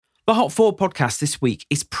The Hop Forward podcast this week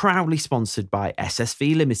is proudly sponsored by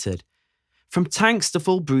SSV Limited. From tanks to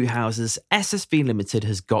full brew houses, SSV Limited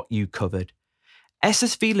has got you covered.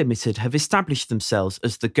 SSV Limited have established themselves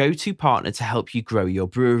as the go-to partner to help you grow your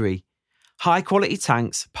brewery. High-quality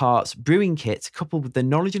tanks, parts, brewing kits, coupled with the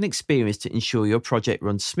knowledge and experience to ensure your project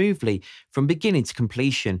runs smoothly from beginning to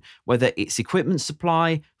completion, whether it's equipment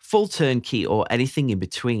supply, full turnkey, or anything in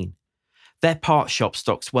between. Their parts shop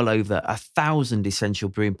stocks well over 1,000 essential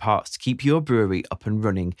brewing parts to keep your brewery up and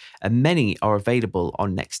running, and many are available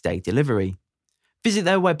on next day delivery. Visit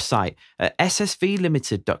their website at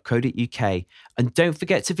ssvlimited.co.uk and don't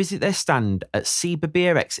forget to visit their stand at SIBA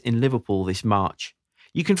BRX in Liverpool this March.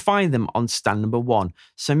 You can find them on stand number 1,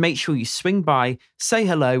 so make sure you swing by, say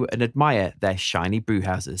hello and admire their shiny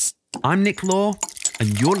brewhouses. I'm Nick Law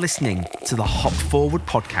and you're listening to the Hop Forward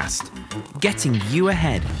podcast, getting you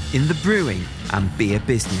ahead in the brewing and beer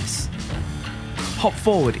business. Hop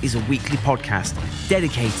Forward is a weekly podcast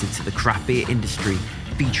dedicated to the craft beer industry,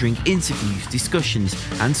 featuring interviews, discussions,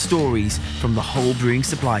 and stories from the whole brewing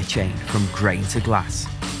supply chain from grain to glass.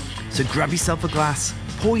 So grab yourself a glass,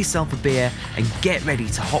 pour yourself a beer, and get ready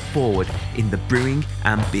to hop forward in the brewing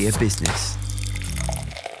and beer business.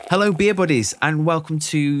 Hello, beer buddies, and welcome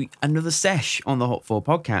to another sesh on the Hop Forward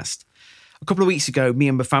podcast. A couple of weeks ago, me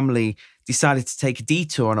and my family decided to take a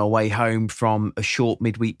detour on our way home from a short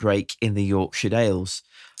midweek break in the Yorkshire Dales.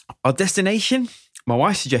 Our destination, my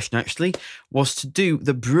wife's suggestion actually, was to do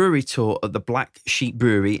the brewery tour at the Black Sheep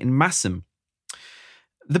Brewery in Massam.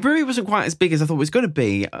 The brewery wasn't quite as big as I thought it was going to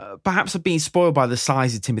be. Perhaps I've been spoiled by the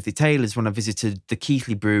size of Timothy Taylor's when I visited the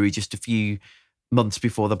Keighley Brewery just a few months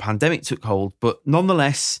before the pandemic took hold, but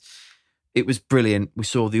nonetheless, it was brilliant. We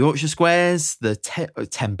saw the Yorkshire Squares, the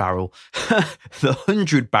 10 barrel, the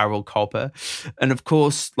 100 barrel copper, and of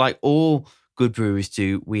course, like all good breweries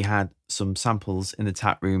do, we had some samples in the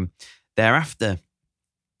tap room thereafter.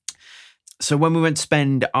 So when we went to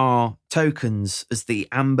spend our tokens as the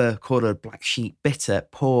amber-coloured Black Sheep bitter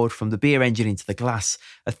poured from the beer engine into the glass,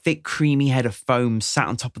 a thick creamy head of foam sat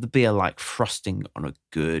on top of the beer like frosting on a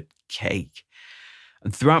good cake.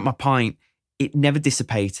 And throughout my pint, it never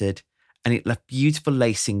dissipated, and it left beautiful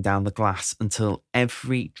lacing down the glass until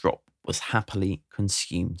every drop was happily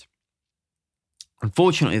consumed.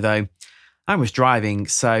 Unfortunately, though, I was driving,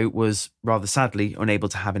 so was rather sadly unable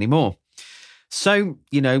to have any more. So,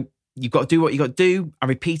 you've got to do what you got to do. I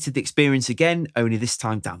repeated the experience again, only this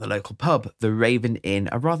time down the local pub, the Raven Inn,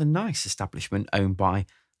 a rather nice establishment owned by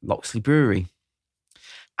Loxley Brewery.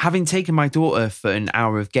 Having taken my daughter for an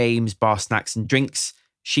hour of games, bar snacks and drinks,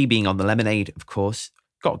 she being on the lemonade, of course,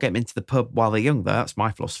 got to get them into the pub while they're young though, that's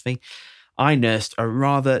my philosophy, I nursed a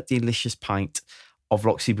rather delicious pint of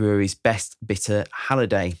Loxley Brewery's best bitter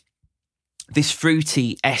Halliday. This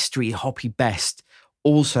fruity, estery, hoppy best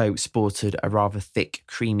also sported a rather thick,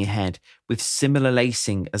 creamy head with similar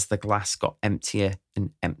lacing as the glass got emptier and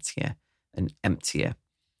emptier and emptier.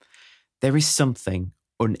 There is something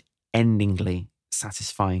unendingly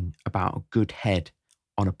satisfying about a good head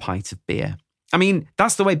on a pint of beer. I mean,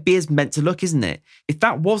 that's the way beer's meant to look, isn't it? If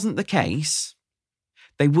that wasn't the case,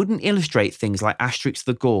 they wouldn't illustrate things like Asterix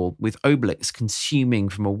the Gaul with Obelix consuming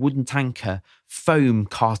from a wooden tanker, foam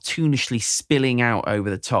cartoonishly spilling out over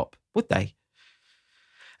the top, would they?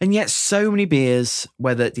 And yet so many beers,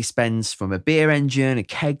 whether dispensed from a beer engine, a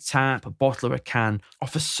keg tap, a bottle or a can,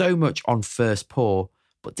 offer so much on first pour,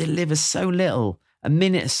 but deliver so little a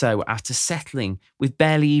minute or so after settling with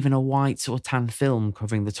barely even a white or tan film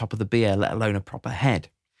covering the top of the beer, let alone a proper head.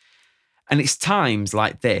 And it's times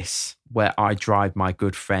like this where I drive my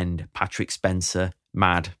good friend Patrick Spencer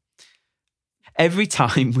mad. Every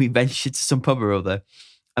time we venture to some pub or other,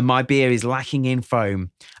 and my beer is lacking in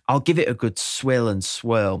foam, I'll give it a good swill and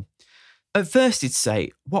swirl. At first he'd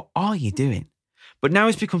say, "What are you doing?" But now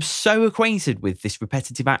he's become so acquainted with this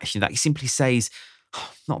repetitive action that he simply says,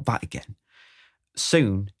 "Oh, not that again."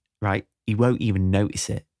 Soon, right, he won't even notice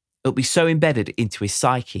it. It'll be so embedded into his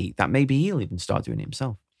psyche that maybe he'll even start doing it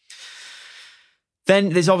himself. Then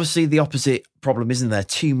there's obviously the opposite problem, isn't there?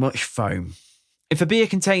 Too much foam. If a beer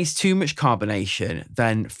contains too much carbonation,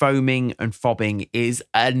 then foaming and fobbing is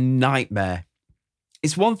a nightmare.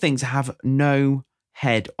 It's one thing to have no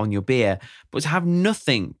head on your beer, but to have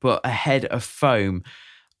nothing but a head of foam,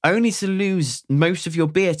 only to lose most of your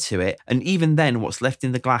beer to it, and even then what's left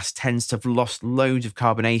in the glass tends to have lost loads of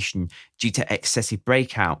carbonation due to excessive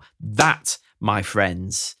breakout. That, my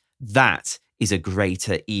friends, that is a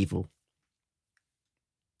greater evil.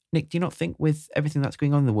 Nick, do you not think with everything that's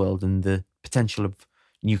going on in the world and the potential of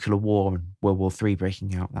nuclear war and World War III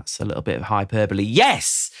breaking out, that's a little bit of hyperbole?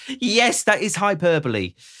 Yes, that is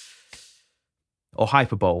hyperbole. Or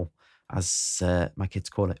hyperbole. as my kids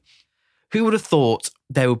call it. Who would have thought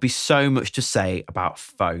there would be so much to say about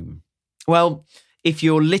foam? Well, if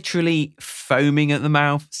you're literally foaming at the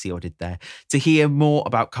mouth, see what I did there, to hear more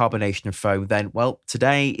about carbonation of foam, then, well,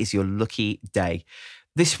 today is your lucky day.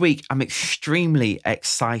 This week, I'm extremely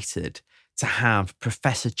excited to have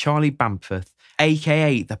Professor Charlie Bamforth,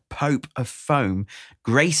 aka the Pope of Foam,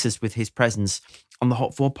 grace us with his presence on the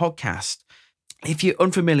Hop Forward podcast. If you're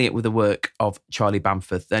unfamiliar with the work of Charlie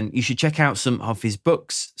Bamforth, then you should check out some of his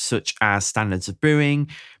books, such as Standards of Brewing,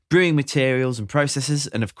 Brewing Materials and Processes,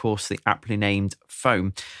 and of course, the aptly named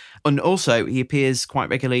Foam. And also, he appears quite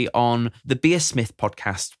regularly on the Beer Smith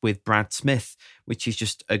podcast with Brad Smith, which is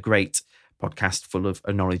just a great podcast full of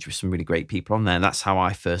knowledge with some really great people on there. And that's how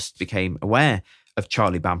I first became aware of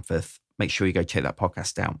Charlie Bamforth. Make sure you go check that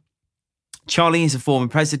podcast out. Charlie is a former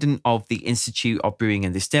president of the Institute of Brewing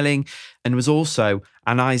and Distilling and was also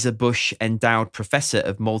an Anheuser-Busch Endowed Professor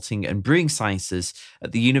of Malting and Brewing Sciences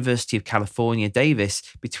at the University of California, Davis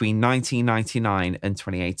between 1999 and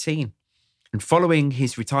 2018. And following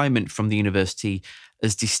his retirement from the university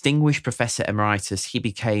as Distinguished Professor Emeritus, he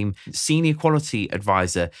became Senior Quality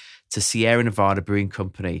Advisor to Sierra Nevada Brewing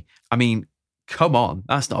Company. I mean, come on,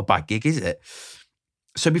 that's not a bad gig, is it?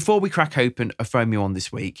 So before we crack open a Foam You On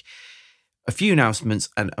this week, a few announcements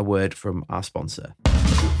and a word from our sponsor.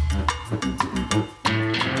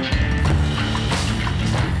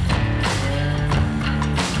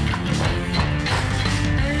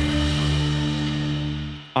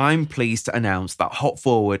 I'm pleased to announce that Hop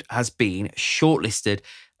Forward has been shortlisted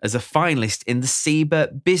as a finalist in the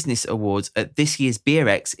SIBA Business Awards at this year's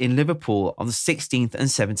BeerX in Liverpool on the 16th and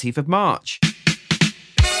 17th of March.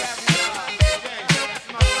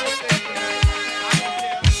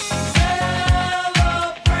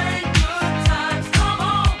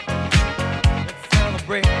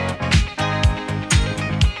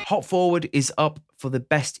 Hop Forward is up for the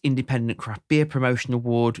Best Independent Craft Beer Promotion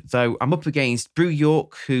Award, though I'm up against Brew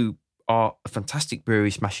York, who are a fantastic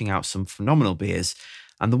brewery smashing out some phenomenal beers,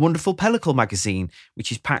 and the wonderful Pellicle magazine,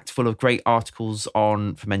 which is packed full of great articles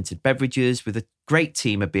on fermented beverages with a great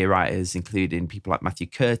team of beer writers, including people like Matthew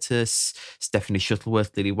Curtis, Stephanie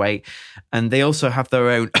Shuttleworth, Lily Waite, and they also have their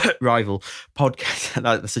own rival podcast.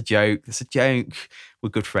 That's a joke. That's a joke. We're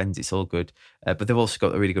good friends. It's all good. But they've also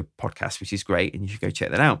got a really good podcast, which is great, and you should go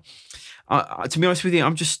check that out. To be honest with you,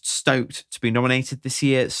 I'm just stoked to be nominated this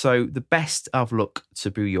year. So the best of luck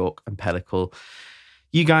to Brew York and Pellicle.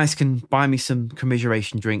 You guys can buy me some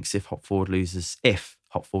commiseration drinks if Hop Forward loses. If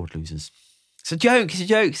Hop Forward loses. It's a joke. It's a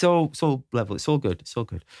joke. It's all level. It's all good. It's all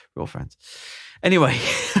good. We're all friends. Anyway,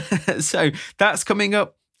 so that's coming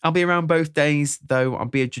up. I'll be around both days, though I'll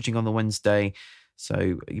be judging on the Wednesday.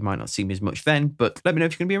 So you might not see me as much then, but let me know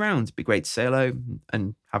if you're going to be around. It'd be great to say hello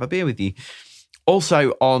and have a beer with you.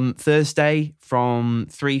 Also on Thursday from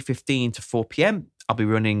 3:15 to 4 p.m, I'll be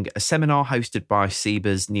running a seminar hosted by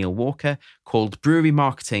SIBA's Neil Walker called Brewery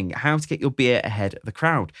Marketing, How to Get Your Beer Ahead of the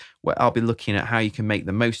Crowd, where I'll be looking at how you can make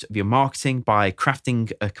the most of your marketing by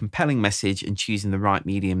crafting a compelling message and choosing the right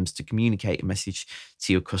mediums to communicate a message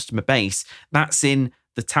to your customer base. That's in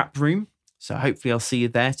the tap room. So hopefully I'll see you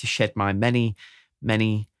there to shed my many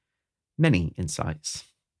insights.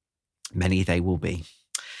 Many they will be.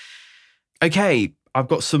 Okay, I've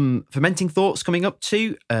got some fermenting thoughts coming up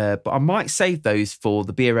too, but I might save those for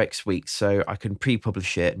the BeerX week so I can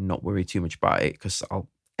pre-publish it and not worry too much about it because I'll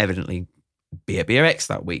evidently be at BeerX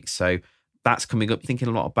that week. So that's coming up, thinking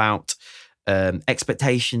a lot about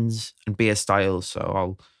expectations and beer styles. So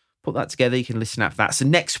I'll put that together. You can listen out for that. So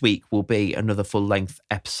next week will be another full-length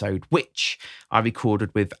episode, which I recorded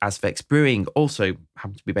with Asvex Brewing, also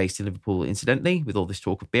happen to be based in Liverpool, incidentally, with all this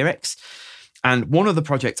talk of BeerX. And one other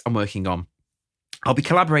project I'm working on, I'll be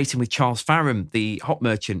collaborating with Charles Farram, the hop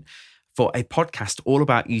merchant, for a podcast all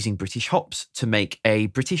about using British hops to make a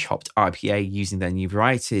British hopped IPA using their new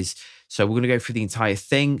varieties. So we're going to go through the entire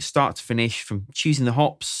thing, start to finish, from choosing the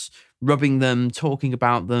hops, rubbing them, talking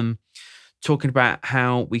about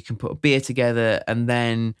how we can put a beer together, and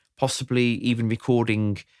then possibly even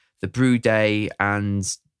recording the brew day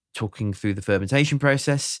and talking through the fermentation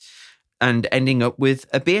process and ending up with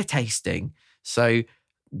a beer tasting. So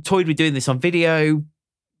toyed with doing this on video,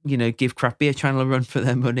 give Craft Beer Channel a run for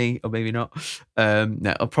their money, or maybe not.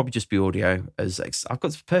 No, I'll probably just be audio, as I've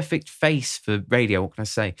got the perfect face for radio, what can I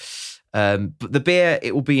say? But the beer,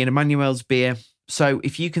 it will be an Emmanuel's beer. So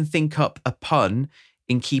if you can think up a pun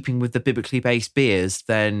in keeping with the biblically based beers,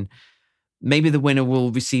 then maybe the winner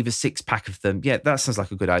will receive a 6-pack of them. Yeah, that sounds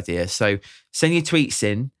like a good idea. So send your tweets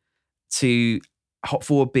in to Hop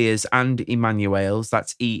Forward Beers and Emmanuel's.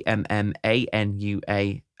 That's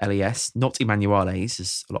EMMANUALS Les, not Emanuales,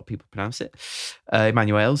 as a lot of people pronounce it,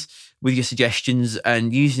 Emanuels, with your suggestions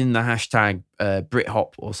and using the hashtag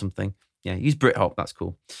BritHop or something. Yeah, use BritHop, that's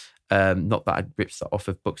cool. Not that I'd ripped that off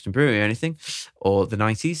of Buxton Brewery or anything, or the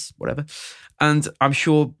 90s, whatever. And I'm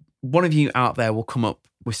sure one of you out there will come up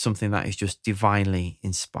with something that is just divinely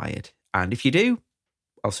inspired. And if you do,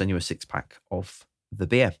 I'll send you a 6-pack of the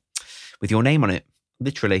beer with your name on it.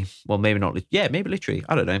 Literally. Well, maybe not. Maybe literally.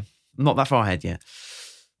 I don't know. I'm not that far ahead yet.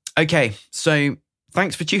 Okay, so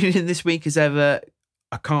thanks for tuning in this week as ever.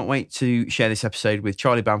 I can't wait to share this episode with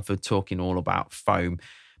Charlie Bamford talking all about foam.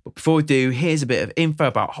 But before we do, here's a bit of info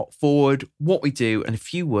about Hop Forward, what we do, and a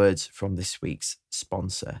few words from this week's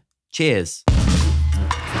sponsor. Cheers.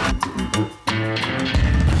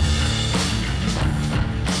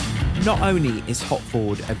 Not only is Hop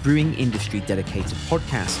Forward a brewing industry dedicated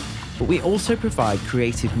podcast, but we also provide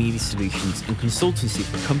creative media solutions and consultancy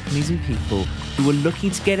for companies and people who are looking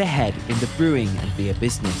to get ahead in the brewing and beer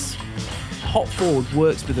business. Hop Forward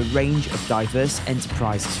works with a range of diverse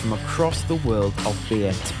enterprises from across the world of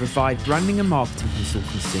beer to provide branding and marketing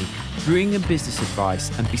consultancy, brewing and business advice,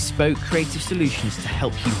 and bespoke creative solutions to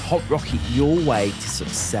help you hot rocket your way to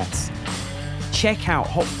success. Check out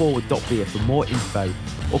hopforward.beer for more info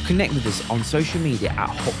or connect with us on social media at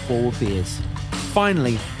hopforwardbeers.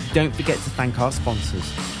 Finally, don't forget to thank our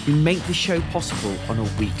sponsors who make this show possible on a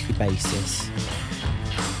weekly basis.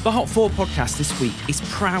 The Hop Forward podcast this week is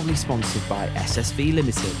proudly sponsored by SSV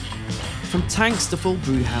Limited. From tanks to full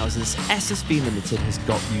brew houses, SSV Limited has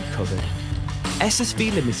got you covered.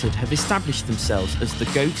 SSV Limited have established themselves as the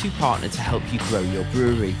go-to partner to help you grow your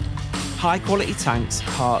brewery. High-quality tanks,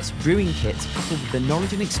 parts, brewing kits, coupled with the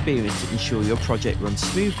knowledge and experience to ensure your project runs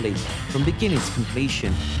smoothly from beginning to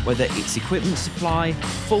completion, whether it's equipment supply,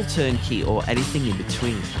 full turnkey, or anything in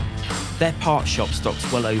between. Their parts shop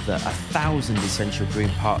stocks well over 1,000 essential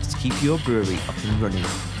brewing parts to keep your brewery up and running,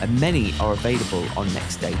 and many are available on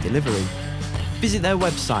next-day delivery. Visit their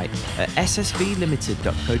website at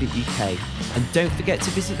ssvlimited.co.uk and don't forget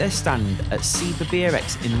to visit their stand at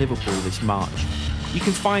SEBA in Liverpool this March. You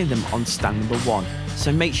can find them on stand number 1,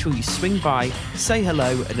 so make sure you swing by, say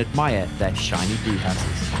hello and admire their shiny brew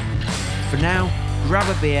houses. For now, grab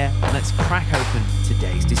a beer and let's crack open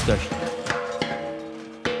today's discussion.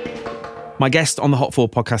 My guest on the Hop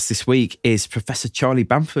Forward podcast this week is Professor Charlie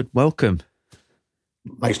Bamford. Welcome.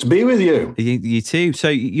 Nice to be with you. You too. So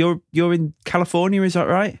you're in California, is that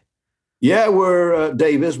right? Yeah, we're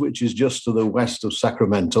Davis, which is just to the west of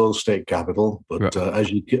Sacramento, state capital. But right.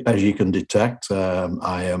 As you can detect,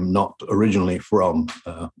 I am not originally from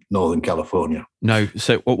Northern California. No.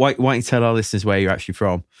 So why don't you tell our listeners where you're actually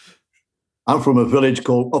from? I'm from a village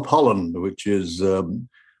called Upholland, which is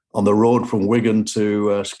on the road from Wigan to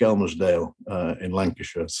Skelmersdale in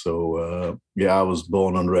Lancashire. So, I was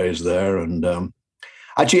born and raised there and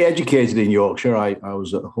actually educated in Yorkshire. I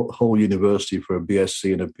was at Hull University for a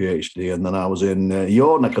BSc and a PhD, and then I was in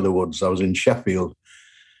your neck of the woods. I was in Sheffield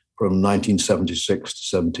from 1976 to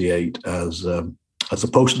 78 as a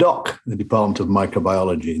postdoc in the Department of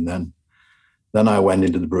Microbiology, and then I went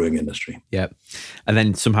into the brewing industry. Yeah, and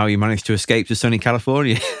then somehow you managed to escape to sunny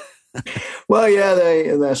California. Well, yeah,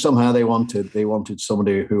 they wanted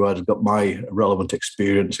somebody who had got my relevant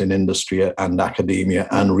experience in industry and academia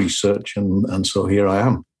and research, and so here I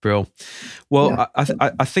am. Brill. Well,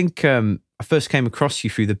 yeah. I think I first came across you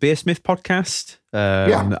through the Beersmith podcast,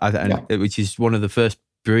 which is one of the first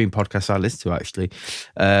brewing podcasts I listened to, actually,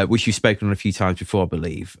 which you've spoken on a few times before, I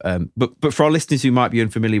believe. But for our listeners who might be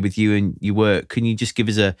unfamiliar with you and your work, can you just give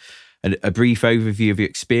us a brief overview of your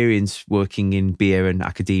experience working in beer and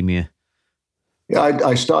academia? Yeah,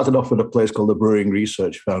 I started off with a place called the Brewing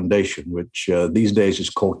Research Foundation, which these days is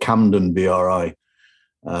called Camden BRI.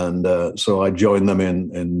 And so I joined them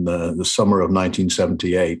in the summer of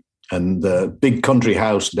 1978. And big country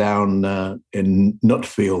house down in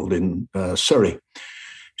Nutfield in Surrey,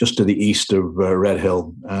 just to the east of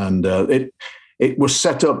Redhill. And it was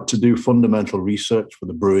set up to do fundamental research for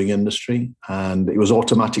the brewing industry, and it was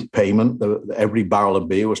automatic payment. Every barrel of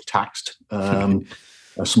beer was taxed,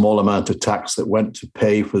 a small amount of tax that went to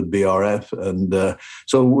pay for the BRF. And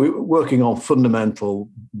so we were working on fundamental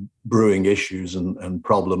brewing issues and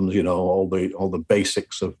problems, all the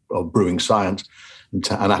basics of brewing science and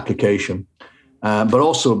application. But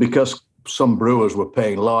also because some brewers were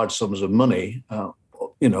paying large sums of money,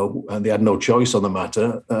 and they had no choice on the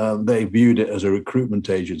matter, they viewed it as a recruitment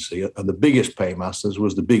agency. And the biggest paymasters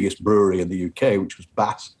was the biggest brewery in the UK, which was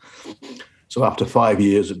Bass. So after 5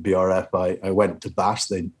 years at BRF, I went to Bass.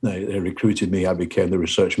 They recruited me. I became the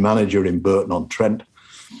research manager in Burton-on-Trent.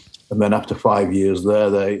 And then after 5 years there,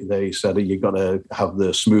 they said, you've got to have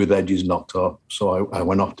the smooth edges knocked off. So I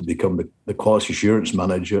went off to become the quality assurance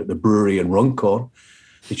manager at the brewery in Runcorn.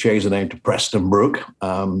 They changed the name to Preston Brook.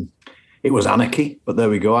 It was anarchy, but there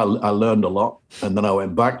we go. I learned a lot. And then I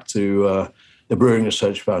went back to the Brewing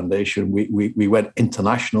Research Foundation. We went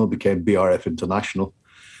international, became BRF International.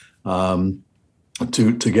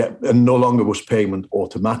 To get, and no longer was payment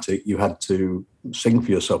automatic. You had to sing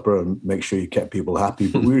for your supper and make sure you kept people happy.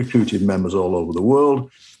 But we recruited members all over the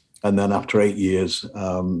world. And then after 8 years,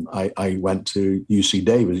 I went to UC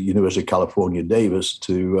Davis, University of California, Davis,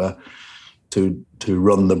 to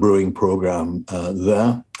run the brewing program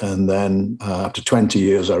there. And then after 20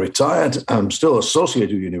 years, I retired. I'm still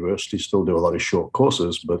associated with the university, still do a lot of short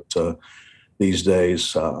courses, but these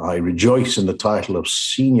days, I rejoice in the title of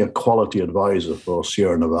Senior Quality Advisor for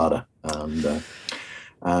Sierra Nevada.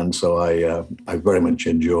 And so I very much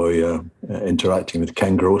enjoy interacting with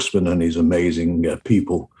Ken Grossman and his amazing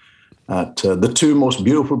people at the two most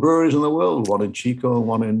beautiful breweries in the world, one in Chico and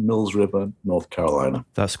one in Mills River, North Carolina.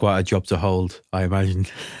 That's quite a job to hold, I imagine.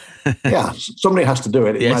 Yeah, somebody has to do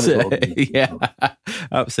it. Yes, yeah,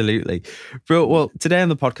 absolutely. Well, today on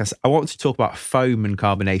the podcast, I want to talk about foam and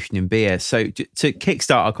carbonation in beer. So to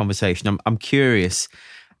kickstart our conversation, I'm curious,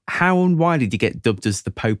 how and why did you get dubbed as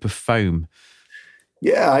the Pope of Foam?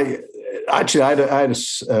 Yeah, I had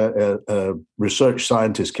a research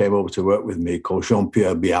scientist came over to work with me called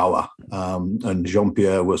Jean-Pierre Biawa. And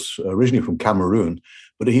Jean-Pierre was originally from Cameroon,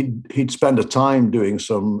 but he'd spent a time doing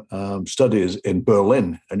some studies in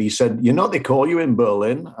Berlin. And he said, you know what they call you in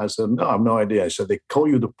Berlin? I said, no, I have no idea. I said, they call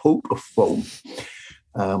you the Pope of Foam,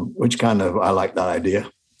 which kind of, I like that idea.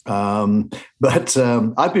 But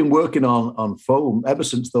I've been working on foam ever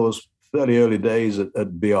since those fairly early days at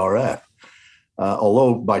BRF.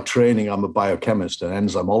 Although by training, I'm a biochemist and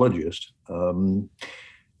enzymologist.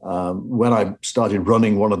 When I started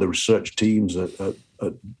running one of the research teams at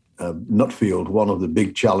Nutfield, one of the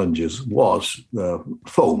big challenges was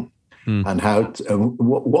foam and how.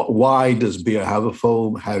 Why does beer have a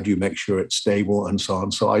foam? How do you make sure it's stable and so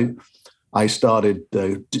on? So I started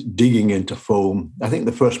digging into foam. I think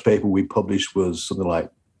the first paper we published was something like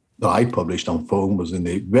that I published on foam was in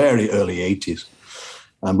the very early 80s.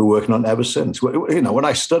 And we're working on it ever since. You know, when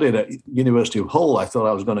I studied at University of Hull, I thought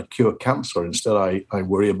I was going to cure cancer. Instead, I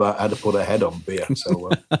worry about how to put a head on beer.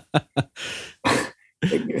 So,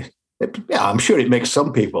 yeah, I'm sure it makes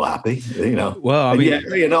some people happy. You know, well, I mean,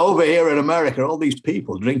 you know, over here in America, all these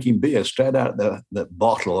people drinking beer straight out the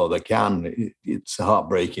bottle or the can. It's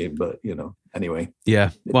heartbreaking, but you know, anyway.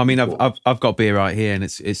 Yeah. Well, I mean, I've got beer right here, and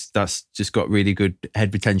that's just got really good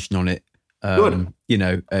head retention on it. Good. You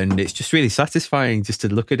know, and it's just really satisfying just to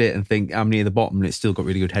look at it and think I'm near the bottom and it's still got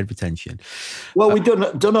really good head retention. Well, we've done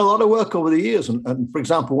a lot of work over the years. And for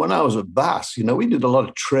example, when I was at Bass, you know, we did a lot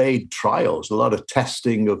of trade trials, a lot of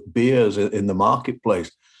testing of beers in the marketplace.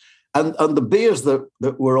 And the beers that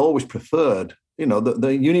were always preferred, you know,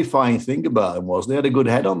 the unifying thing about them was they had a good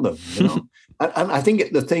head on them, you know. and I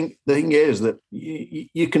think the thing is that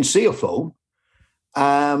you can see a foam.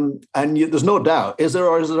 There's no doubt, is there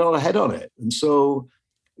or is there not a head on it? And so,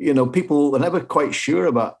 you know, people are never quite sure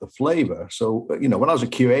about the flavor. So, you know, when I was a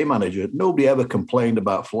QA manager, nobody ever complained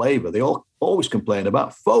about flavor. They always complained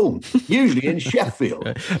about foam, usually in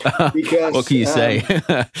Sheffield. Because, what can you say?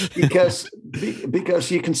 because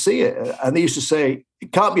you can see it. And they used to say,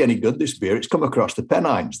 it can't be any good, this beer. It's come across the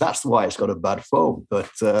Pennines. That's why it's got a bad foam. But,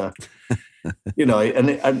 you know,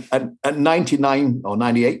 and 99 or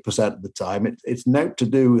 98% of the time, it's not to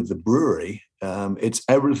do with the brewery. It's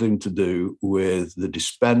everything to do with the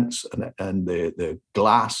dispense and the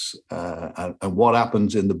glass and what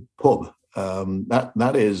happens in the pub.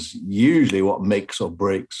 That is usually what makes or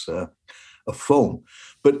breaks a foam.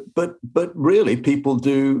 But really, people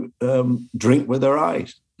do drink with their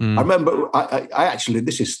eyes. I remember, I actually,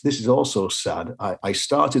 this is also sad. I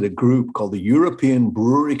started a group called the European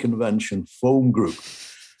Brewery Convention Foam Group.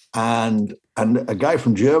 And a guy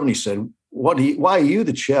from Germany said, why are you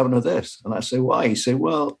the chairman of this? And I said, why? He said,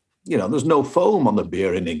 well, you know, there's no foam on the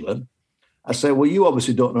beer in England. I said, well, you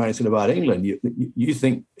obviously don't know anything about England. You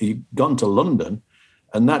think you've gone to London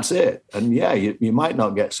and that's it. And yeah, you might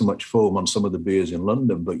not get so much foam on some of the beers in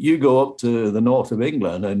London, but you go up to the north of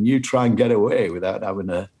England and you try and get away without having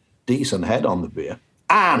a decent head on the beer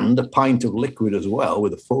and a pint of liquid as well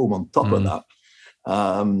with a foam on top of that.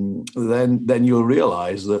 Then you'll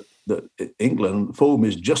realize that England, foam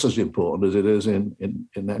is just as important as it is in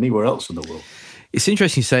anywhere else in the world. It's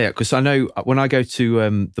interesting you say that, because I know when I go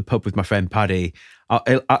to the pub with my friend Paddy,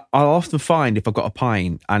 I'll often find if I've got a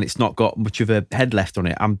pint and it's not got much of a head left on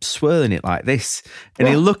it, I'm swirling it like this. And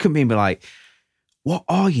he'll look at me and be like, "What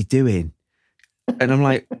are you doing?" And I'm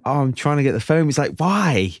like, "Oh, I'm trying to get the foam." He's like,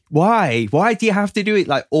 "Why? Why do you have to do it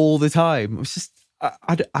like all the time?" It's just,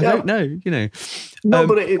 I don't know, you know. No,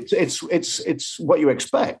 but it's what you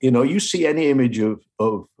expect. You know, you see any image of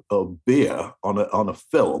beer on a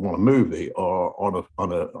film, on a movie, or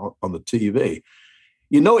on the TV,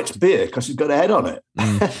 you know it's beer because it's got a head on it.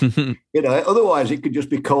 You know, otherwise it could just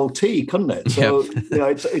be cold tea, couldn't it? So you know,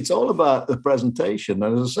 it's all about the presentation.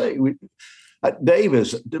 And as I say, we at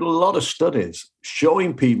Davis did a lot of studies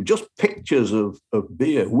showing people just pictures of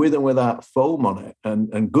beer with and without foam on it,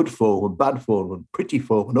 and good foam and bad foam and pretty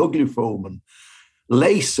foam and ugly foam and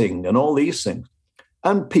lacing and all these things.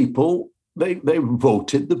 And people, they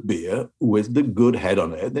voted the beer with the good head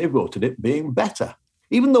on it. They voted it being better.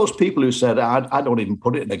 Even those people who said, I don't even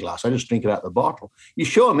put it in a glass, I just drink it out of the bottle. You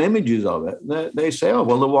show them images of it, they say, oh,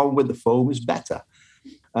 well, the one with the foam is better.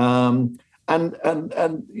 And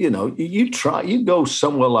you know, you go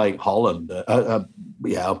somewhere like Holland,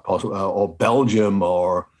 or Belgium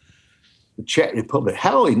or the Czech Republic.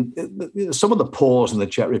 Hell, some of the pours in the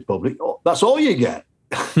Czech Republic, that's all you get.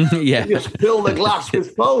 Yeah, you just fill the glass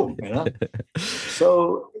with foam. You know,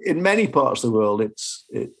 so in many parts of the world, it's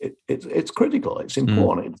critical. It's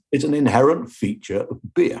important. It's an inherent feature of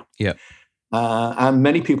beer. Yeah, and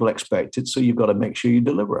many people expect it, so you've got to make sure you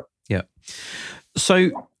deliver it. Yeah.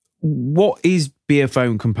 So, what is beer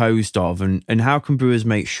foam composed of, and how can brewers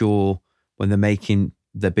make sure when they're making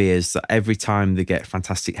the beers that every time they get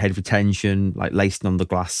fantastic head retention, like lacing on the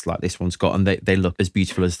glass like this one's got, and they look as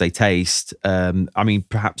beautiful as they taste? I mean,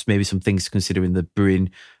 perhaps maybe some things to consider in the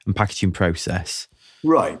brewing and packaging process.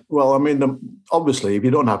 Right. Well, I mean, obviously, if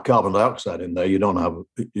you don't have carbon dioxide in there, you don't have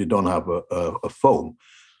a foam.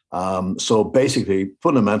 So basically,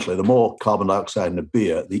 fundamentally, the more carbon dioxide in the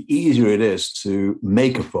beer, the easier it is to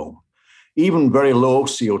make a foam. Even very low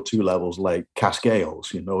CO2 levels like cask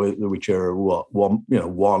ales, you know, which are 1.2,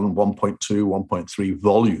 1.3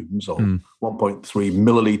 volumes or 1.3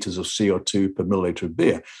 milliliters of CO2 per milliliter of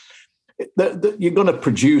beer. You're going to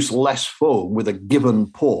produce less foam with a given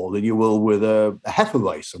pour than you will with a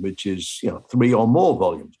Hefeweizen, which is, you know, 3 or more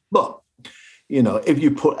volumes. But you know, if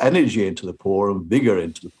you put energy into the pour and vigor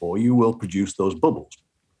into the pour, you will produce those bubbles.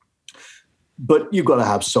 But you've got to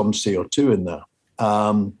have some CO2 in there.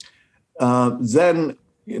 Then,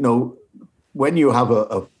 you know, when you have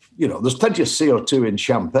there's plenty of CO2 in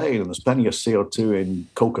champagne and there's plenty of CO2 in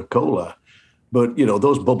Coca-Cola, but, you know,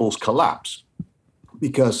 those bubbles collapse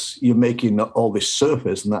because you're making all this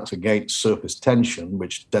surface, and that's against surface tension,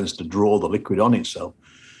 which tends to draw the liquid on itself.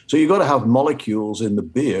 So you've got to have molecules in the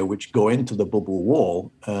beer which go into the bubble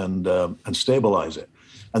wall and stabilize it.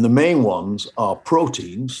 And the main ones are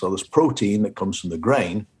proteins. So there's protein that comes from the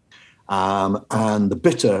grain, and the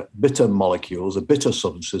bitter molecules, the bitter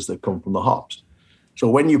substances that come from the hops. So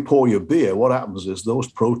when you pour your beer, what happens is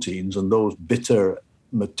those proteins and those bitter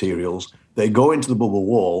materials, they go into the bubble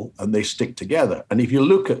wall and they stick together. And if you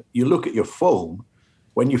look at your foam,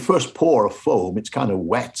 when you first pour a foam, it's kind of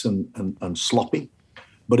wet and sloppy.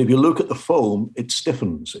 But if you look at the foam, it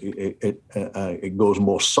stiffens. It goes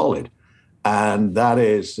more solid. And that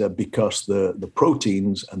is because the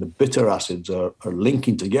proteins and the bitter acids are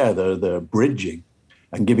linking together, they're bridging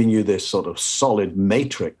and giving you this sort of solid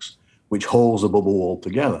matrix which holds the bubble wall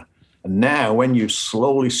together. And now when you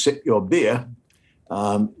slowly sip your beer,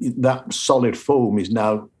 that solid foam is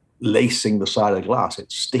now lacing the side of the glass.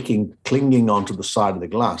 It's clinging onto the side of the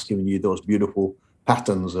glass, giving you those beautiful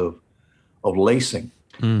patterns of lacing.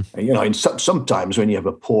 And, you know, sometimes when you have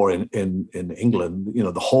a pour in England, you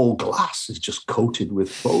know, the whole glass is just coated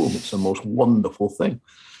with foam. It's the most wonderful thing.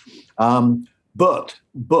 But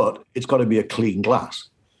it's got to be a clean glass.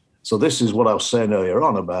 So this is what I was saying earlier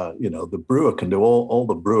on about, you know, the brewer can do all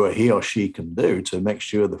the brewer he or she can do to make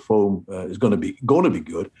sure the foam is going to be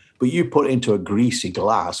good. But you put it into a greasy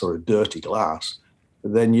glass or a dirty glass,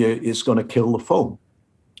 then it's going to kill the foam.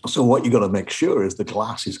 So what you're going to make sure is the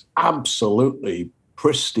glass is absolutely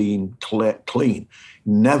pristine, clean.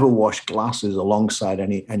 Never wash glasses alongside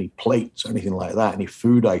any plates or anything like that, any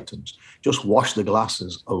food items. Just wash the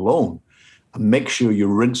glasses alone and make sure you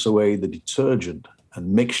rinse away the detergent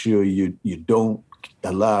and make sure you don't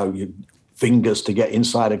allow your fingers to get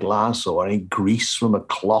inside a glass or any grease from a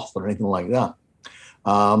cloth or anything like that.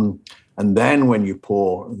 And then when you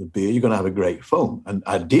pour the beer, you're going to have a great foam. And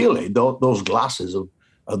ideally, those glasses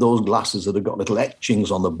are those glasses that have got little etchings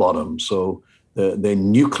on the bottom. So they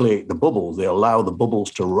nucleate the bubbles. They allow the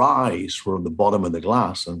bubbles to rise from the bottom of the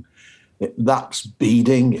glass, and that's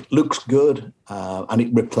beading. It looks good, and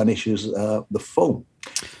it replenishes the foam.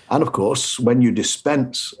 And of course, when you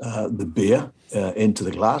dispense the beer into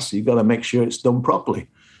the glass, you've got to make sure it's done properly.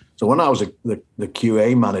 So when I was the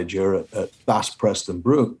QA manager at Bass Preston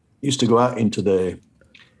Brew, I used to go out into the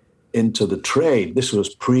trade. This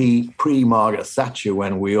was pre Margaret Thatcher,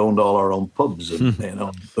 when we owned all our own pubs and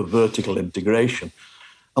the vertical integration.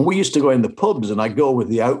 And we used to go in the pubs, and I'd go with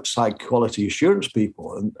the outside quality assurance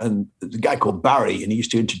people, and the guy called Barry, and he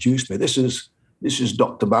used to introduce me. This is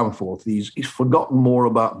Dr. Bamforth. He's forgotten more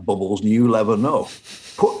about bubbles than you'll ever know.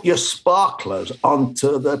 Put your sparklers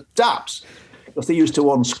onto the taps, because they used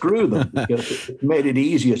to unscrew them because it made it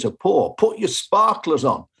easier to pour. Put your sparklers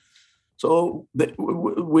on. So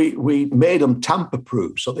we made them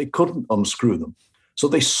tamper-proof, so they couldn't unscrew them. So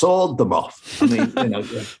they sawed them off. I mean,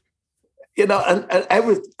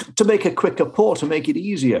 and to make a quicker pour, to make it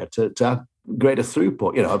easier, to have greater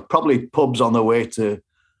throughput. Probably pubs on the way to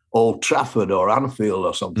Old Trafford or Anfield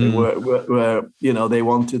or something, where they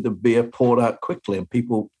wanted the beer poured out quickly, and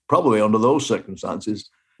people probably under those circumstances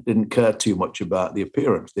didn't care too much about the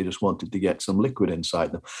appearance. They just wanted to get some liquid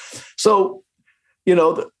inside them. So,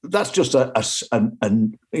 that's just a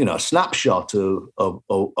snapshot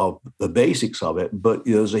of the basics of it. But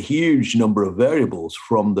there's a huge number of variables,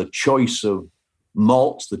 from the choice of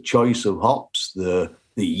malts, the choice of hops, the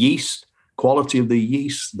yeast, quality of the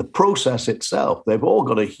yeast, the process itself. They've all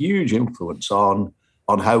got a huge influence on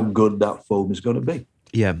how good that foam is going to be.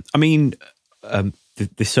 Yeah, I mean,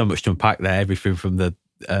 there's so much to unpack there. Everything from the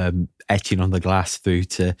etching on the glass through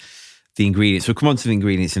to the ingredients. We'll come on to the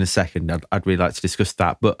ingredients in a second. I'd really like to discuss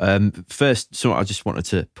that. But first, something I just wanted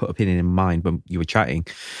to put a pin in mind when you were chatting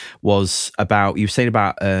was about, you were saying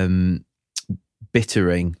about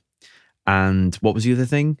bittering, and what was the other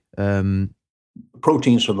thing?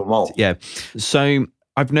 Proteins from the malt. Yeah. So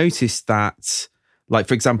I've noticed that, like,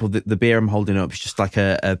 for example, the beer I'm holding up is just like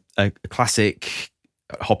a classic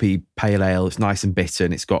hoppy pale ale. It's nice and bitter,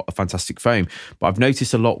 and it's got a fantastic foam. But I've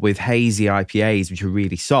noticed a lot with hazy IPAs, which are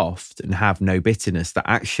really soft and have no bitterness, that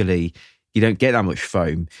actually you don't get that much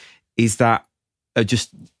foam. Is that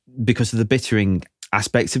just because of the bittering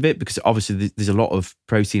aspects of it? Because obviously there's a lot of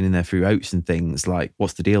protein in there through oats and things. Like,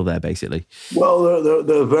 what's the deal there, basically? Well,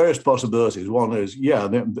 there are various possibilities. One is,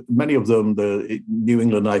 many of them, the New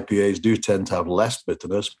England IPAs do tend to have less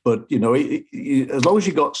bitterness, but as long as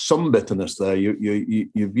you got some bitterness there, you're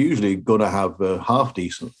usually going to have a half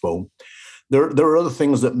decent foam. There are other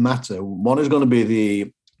things that matter. One is going to be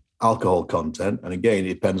the alcohol content, and again,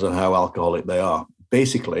 it depends on how alcoholic they are.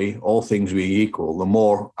 Basically, all things being equal, the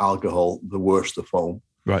more alcohol, the worse the foam.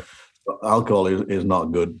 Right. Alcohol is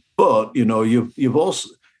not good, but you've also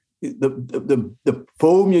the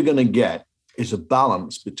foam you're going to get is a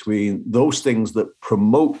balance between those things that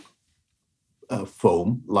promote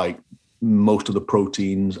foam, like most of the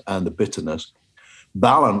proteins and the bitterness,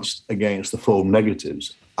 balanced against the foam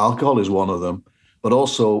negatives. Alcohol is one of them, but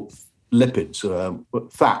also lipids,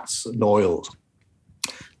 fats, and oils.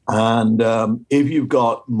 And if you've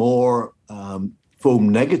got more foam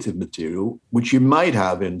negative material, which you might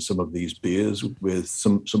have in some of these beers with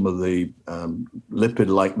some of the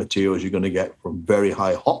lipid-like materials you're going to get from very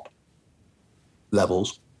high hop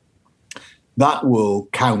levels, that will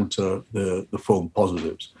counter the foam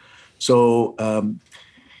positives. So,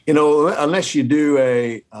 unless you do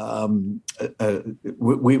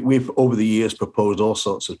we've over the years proposed all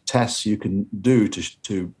sorts of tests you can do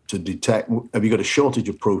to detect, have you got a shortage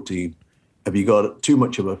of protein, have you got too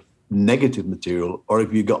much of a negative material, or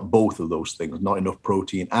have you got both of those things, not enough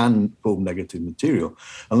protein and foam negative material.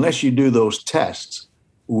 Unless you do those tests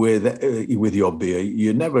with your beer,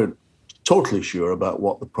 you're never totally sure about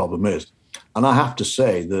what the problem is. And I have to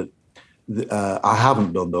say that I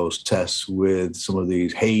haven't done those tests with some of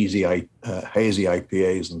these hazy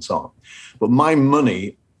IPAs and so on. But my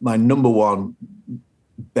number one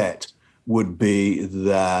bet would be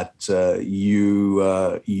that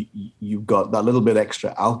you've got that little bit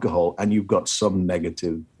extra alcohol, and you've got some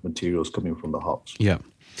negative materials coming from the hops. Yeah.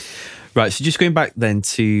 Right. So just going back then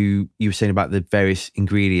to, you were saying about the various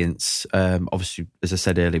ingredients. Obviously, as I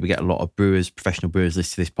said earlier, we get a lot of professional brewers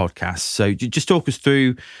listen to this podcast. So just talk us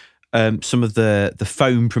through some of the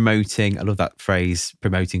foam promoting, I love that phrase,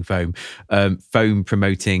 promoting foam, foam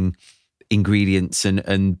promoting ingredients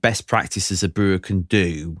and best practices a brewer can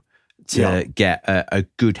do to get a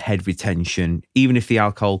good head retention, even if the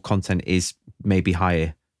alcohol content is maybe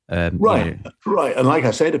higher. Right. And like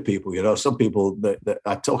I say to people, some people that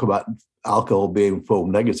I talk about alcohol being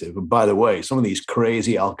foam negative. And by the way, some of these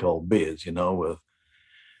crazy alcohol beers, with,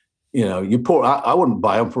 you pour, I wouldn't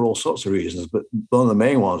buy them for all sorts of reasons, but one of the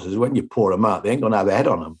main ones is when you pour them out, they ain't going to have a head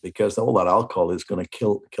on them because all that alcohol is going to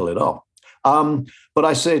kill it off. But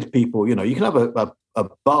I say to people, you can have a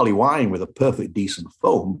barley wine with a perfectly decent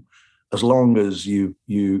foam, as long as you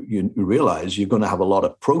realize you're going to have a lot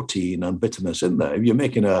of protein and bitterness in there. If you're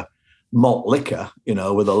making a malt liquor,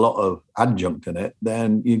 with a lot of adjunct in it,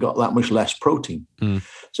 then you got that much less protein.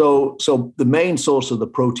 So the main source of the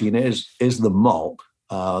protein is the malt,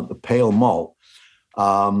 the pale malt.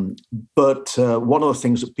 But one of the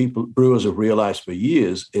things that brewers have realized for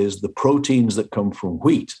years is the proteins that come from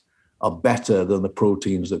wheat are better than the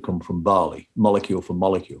proteins that come from barley, molecule for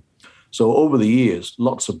molecule. So over the years,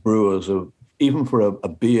 lots of brewers have, even for a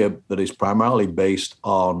beer that is primarily based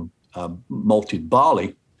on malted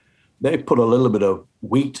barley, they put a little bit of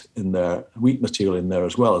wheat material in there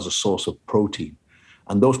as well as a source of protein.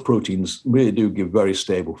 And those proteins really do give very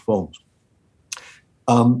stable foams.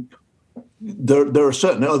 There are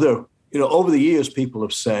certain other, over the years, people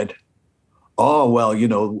have said, oh, well,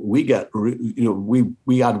 we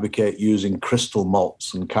advocate using crystal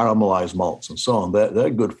malts and caramelized malts and so on. They're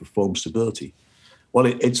good for foam stability. Well,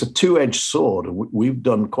 it's a two-edged sword. And we've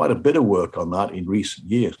done quite a bit of work on that in recent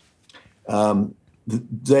years.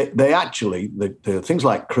 They actually, the things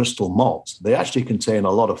like crystal malts, they actually contain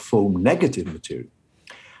a lot of foam negative material.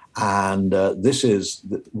 And this is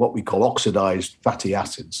what we call oxidized fatty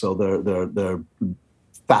acids. So they're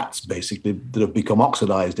fats, basically, that have become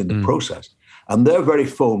oxidized in the process. And they're very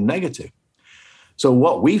foam negative. So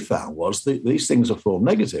what we found was these things are foam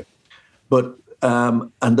negative. But,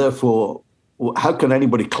 and therefore, how can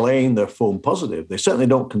anybody claim they're foam positive? They certainly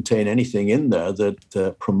don't contain anything in there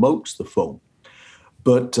that promotes the foam.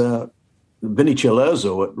 But Vinny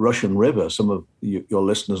Cilurzo at Russian River, some of your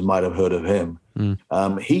listeners might have heard of him.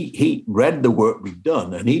 He read the work we've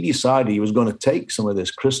done, and he decided he was going to take some of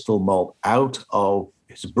this crystal malt out of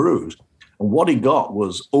his brews. And what he got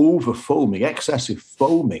was over-foaming, excessive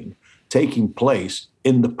foaming taking place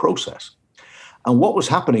in the process. And what was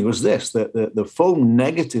happening was this, that the foam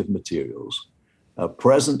negative materials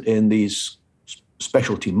present in these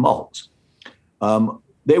specialty malts,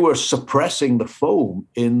 they were suppressing the foam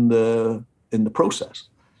in the process.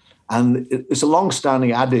 And it's a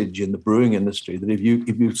long-standing adage in the brewing industry that if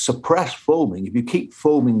you suppress foaming, if you keep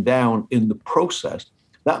foaming down in the process,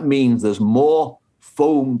 that means there's more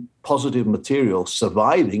foam positive material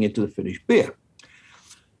surviving into the finished beer.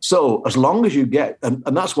 So as long as you get, and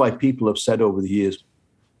that's why people have said over the years,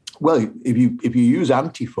 well, if you use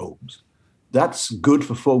anti-foams, that's good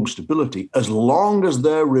for foam stability as long as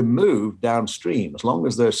they're removed downstream, as long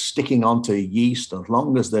as they're sticking onto yeast, as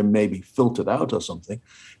long as they're maybe filtered out or something,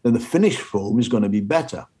 then the finished foam is going to be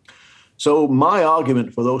better. So my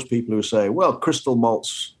argument for those people who say, well, crystal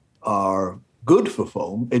malts are good for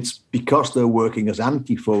foam, it's because they're working as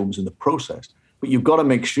anti-foams in the process. But you've got to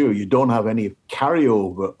make sure you don't have any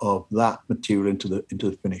carryover of that material into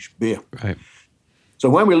the finished beer. Right. So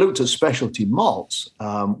when we looked at specialty malts,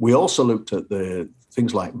 we also looked at the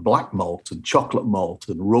things like black malt and chocolate malt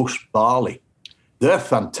and roast barley. They're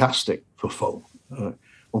fantastic for foam.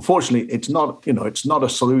 Unfortunately, it's not a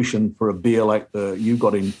solution for a beer like you've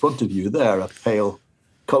got in front of you there, a pale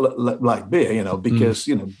color like beer, because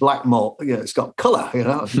black malt, it's got color,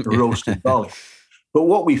 roasted barley. But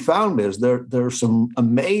what we found is there are some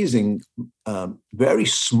amazing, very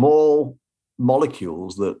small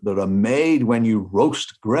molecules that are made when you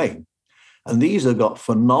roast grain. And these have got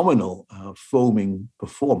phenomenal foaming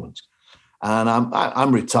performance. And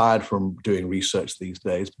I'm retired from doing research these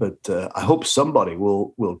days, but I hope somebody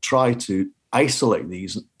will try to isolate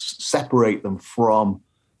these, separate them from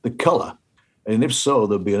the color. And if so,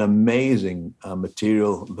 there'll be an amazing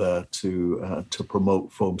material there to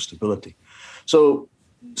promote foam stability. So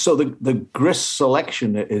the grist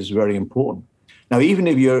selection is very important. Now, even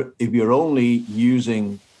if you're only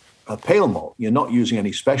using a pale malt, you're not using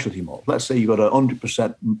any specialty malt. Let's say you've got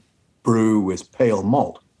 100% brew with pale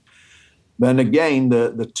malt. Then again,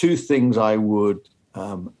 the two things I would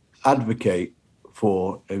advocate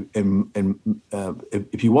for,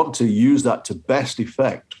 if you want to use that to best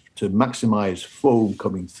effect to maximize foam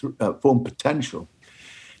coming through, foam potential,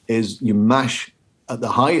 is you mash at the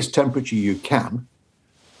highest temperature you can,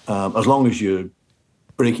 as long as you're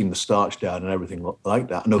breaking the starch down and everything like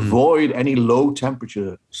that, and avoid any low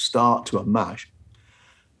temperature start to a mash.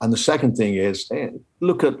 And the second thing is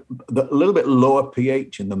look at a little bit lower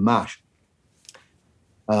pH in the mash.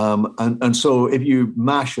 And so if you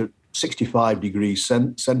mash at 65 degrees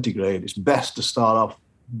centigrade, it's best to start off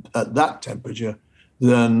at that temperature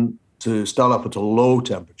than to start off at a low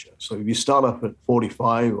temperature. So if you start off at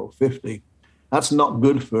 45 or 50, that's not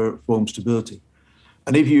good for foam stability.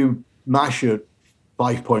 And if you mash at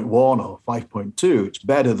 5.1 or 5.2, it's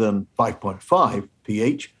better than 5.5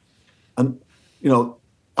 pH. And,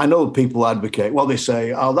 I know people advocate, well, they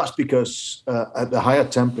say, oh, that's because at the higher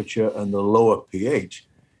temperature and the lower pH,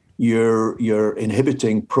 you're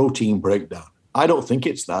inhibiting protein breakdown. I don't think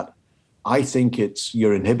it's that. I think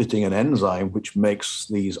you're inhibiting an enzyme which makes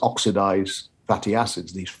these oxidized fatty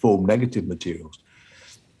acids, these foam negative materials,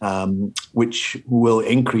 which will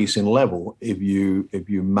increase in level if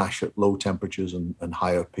you mash at low temperatures and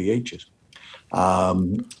higher pHs.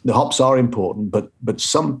 The hops are important, but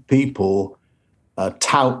some people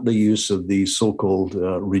tout the use of these so-called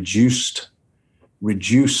reduced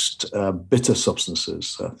bitter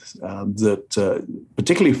substances that,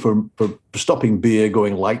 particularly for stopping beer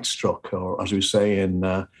going light struck, or as we say in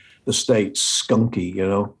the States, skunky,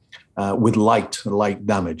 with light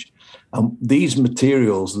damage. These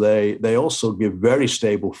materials, they also give very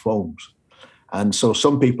stable foams. And so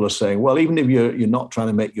some people are saying, well, even if you're not trying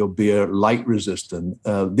to make your beer light resistant,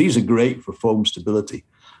 these are great for foam stability.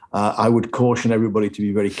 I would caution everybody to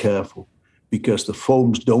be very careful because the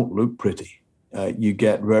foams don't look pretty. You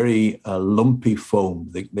get very lumpy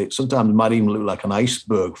foam. They sometimes might even look like an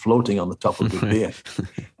iceberg floating on the top of the beer.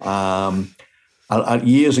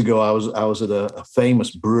 Years ago, I was at a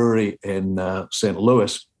famous brewery in St.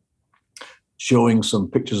 Louis showing some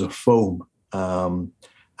pictures of foam. And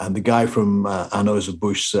the guy from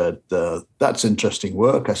Anheuser-Busch said, that's interesting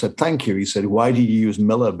work. I said, thank you. He said, why do you use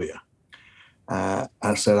Miller beer?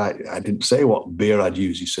 I said, I didn't say what beer I'd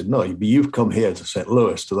use. He said, no, you've come here to St.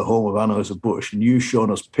 Louis, to the home of Anheuser-Busch, and you've shown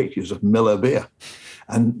us pictures of Miller beer.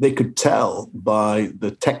 And they could tell by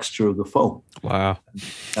the texture of the foam. Wow.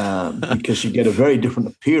 Because you get a very different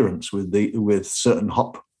appearance with certain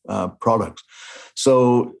hop products.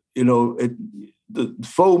 So, the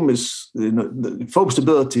foam the foam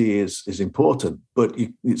stability is important, but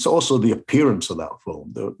it's also the appearance of that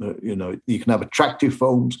foam. You can have attractive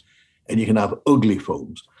foams, and you can have ugly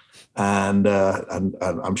foams. And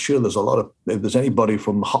I'm sure there's if there's anybody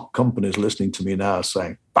from the hop companies listening to me now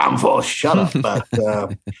saying, Bamford, shut up. But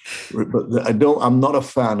I'm not a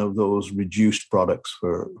fan of those reduced products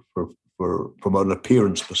from an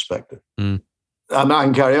appearance perspective. And I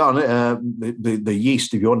can carry on. The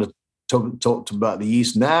yeast, if you want to talk about the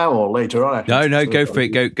yeast now or later on. No, go for it.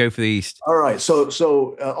 Go for the yeast. All right.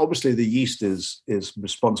 So obviously the yeast is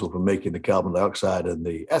responsible for making the carbon dioxide and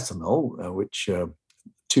the ethanol, which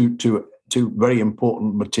two very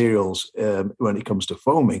important materials when it comes to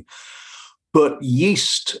foaming. But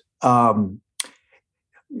yeast has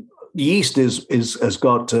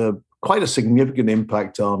got quite a significant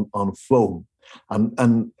impact on foam,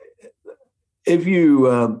 and if you,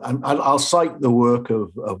 I'll cite the work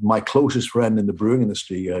of my closest friend in the brewing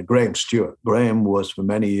industry, Graham Stewart. Graham was for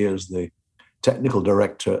many years the technical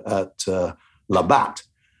director at Labatt,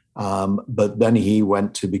 but then he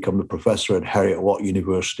went to become the professor at Heriot-Watt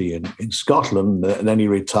University in Scotland, and then he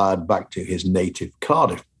retired back to his native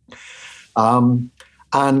Cardiff. And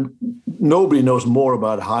nobody knows more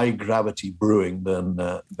about high gravity brewing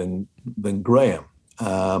than Graham.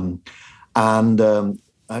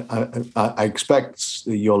 I expect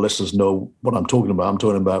your listeners know what I'm talking about. I'm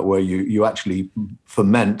talking about where you actually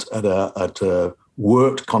ferment at a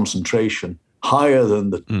worked concentration higher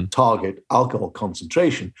than the target alcohol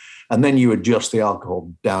concentration, and then you adjust the alcohol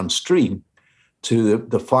downstream to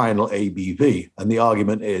the final ABV. And the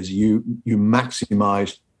argument is you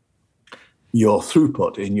maximize your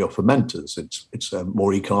throughput in your fermenters. It's a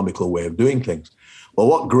more economical way of doing things. Well,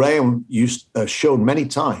 what Graham shown many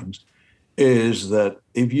times is that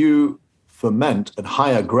if you ferment at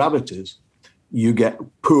higher gravities, you get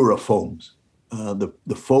poorer foams. The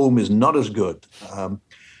foam is not as good.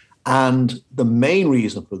 And the main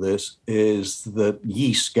reason for this is that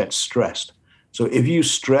yeast gets stressed. So if you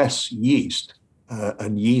stress yeast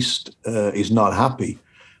and yeast is not happy,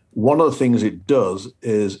 one of the things it does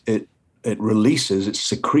is it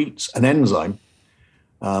secretes an enzyme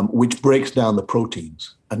which breaks down the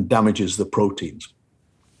proteins and damages the proteins.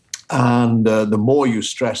 And the more you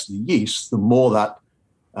stress the yeast, the more that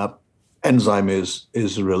enzyme is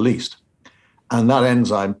released. And that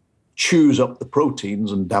enzyme chews up the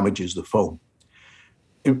proteins and damages the foam.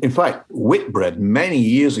 In fact, Whitbread, many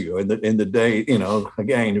years ago, in the day,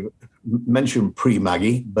 again, mentioned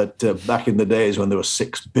pre-Maggie, but back in the days when there were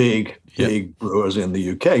six big brewers in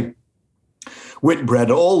the UK, Whitbread,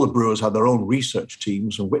 all the brewers had their own research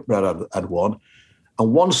teams, and Whitbread had one.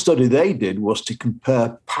 And one study they did was to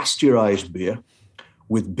compare pasteurized beer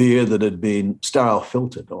with beer that had been sterile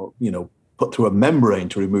filtered or, put through a membrane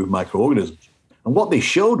to remove microorganisms. And what they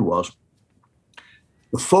showed was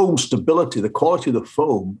the foam stability, the quality of the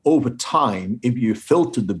foam over time, if you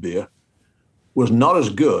filtered the beer, was not as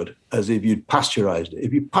good as if you'd pasteurized it.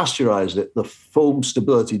 If you pasteurized it, the foam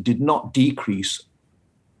stability did not decrease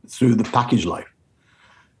through the package life.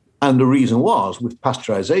 And the reason was, with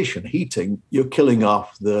pasteurization, heating, you're killing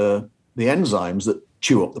off the enzymes that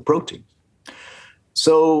chew up the proteins.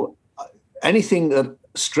 So anything that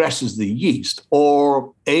stresses the yeast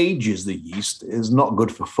or ages the yeast is not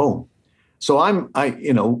good for foam. So I'm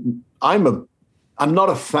not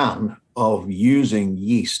a fan of using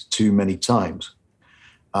yeast too many times,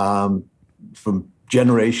 from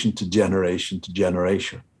generation to generation to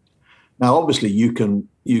generation. Now, obviously,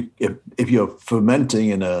 if you're fermenting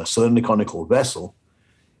in a cylindrical vessel,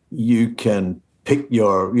 you can pick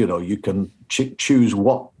you can choose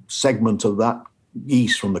what segment of that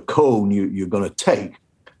yeast from the cone you're going to take,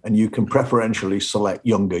 and you can preferentially select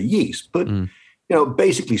younger yeast. But,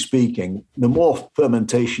 basically speaking, the more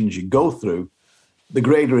fermentations you go through, the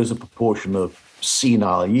greater is a proportion of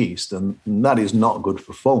senile yeast, and that is not good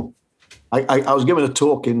for foam. I was giving a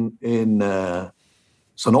talk in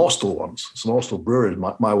St Austell once. St Austell Brewery,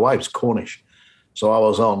 my wife's Cornish, so I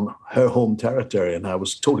was on her home territory, and I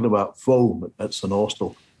was talking about foam at St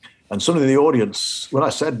Austell. And somebody in the audience, when I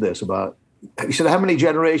said this he said, "How many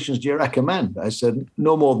generations do you recommend?" I said,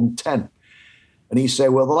 "No more than 10. And he said,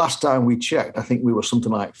 "Well, the last time we checked, I think we were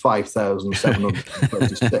something like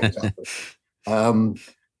 5,736.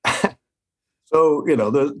 So,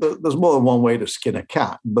 there's more than one way to skin a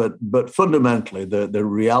cat. But fundamentally, the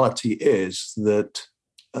reality is that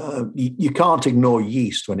you can't ignore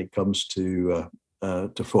yeast when it comes to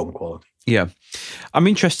foam quality. Yeah. I'm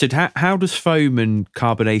interested, how does foam and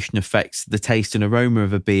carbonation affect the taste and aroma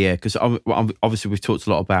of a beer? Because obviously we've talked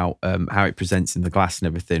a lot about how it presents in the glass and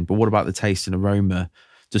everything, but what about the taste and aroma?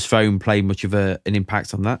 Does foam play much of an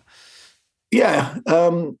impact on that? Yeah.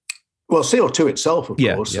 Well, CO2 itself, of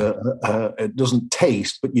course, it doesn't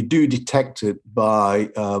taste, but you do detect it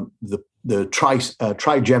by the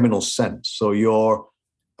trigeminal sense. So your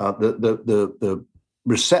the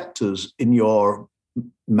receptors in your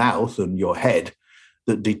mouth and your head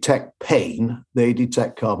that detect pain, they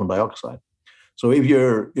detect carbon dioxide. So if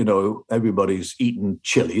everybody's eaten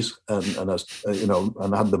chilies and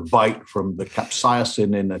had the bite from the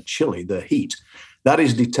capsaicin in a chili, the heat, that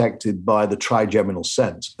is detected by the trigeminal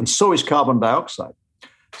sense, and so is carbon dioxide.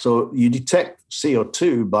 So you detect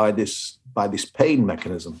CO2 by this pain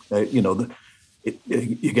mechanism.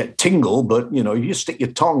 You get tingle, but if you stick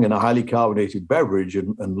your tongue in a highly carbonated beverage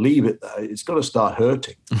and leave it there, it's going to start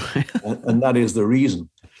hurting, and that is the reason.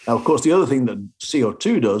 Now, of course, the other thing that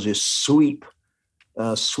CO2 does is sweep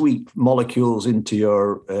molecules into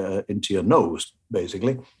your nose,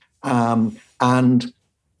 basically, and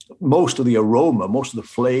most of the aroma, most of the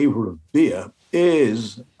flavor of beer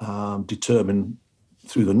is determined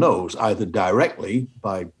through the nose, either directly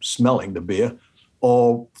by smelling the beer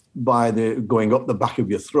or by going up the back of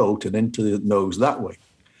your throat and into the nose that way.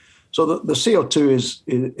 So the CO2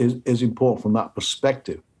 is important from that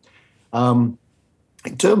perspective. In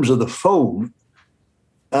terms of the foam,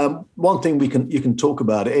 one thing you can talk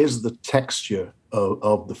about is the texture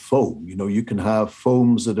of the foam. You can have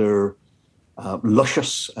foams that are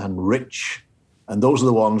luscious and rich, and those are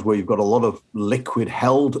the ones where you've got a lot of liquid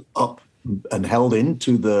held up and held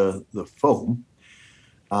into the foam,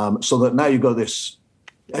 so that now you've got this,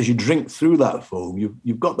 as you drink through that foam,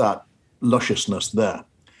 you've got that lusciousness there.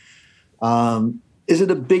 Is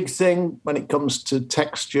it a big thing when it comes to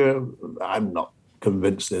texture? I'm not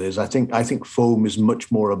convinced it is. I think foam is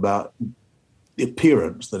much more about the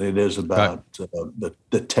appearance than it is about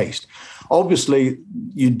the taste. Obviously,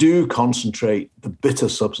 you do concentrate the bitter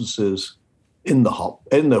substances in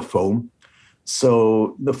the foam.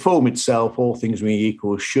 So the foam itself, all things being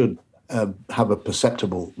equal, should have a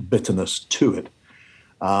perceptible bitterness to it.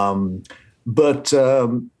 But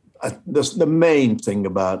the main thing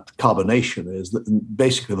about carbonation is that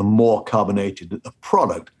basically the more carbonated the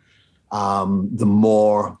product, the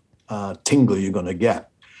more tingle you're going to get.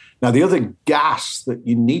 Now, the other gas that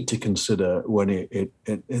you need to consider when in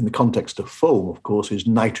the context of foam, of course, is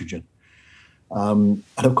nitrogen. And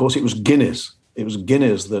of course, it was Guinness. It was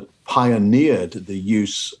Guinness that pioneered the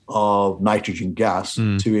use of nitrogen gas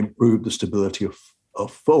to improve the stability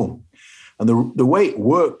of foam. And the way it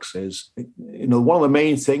works is, one of the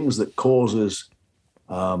main things that causes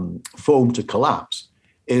foam to collapse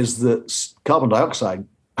is that carbon dioxide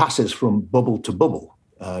passes from bubble to bubble.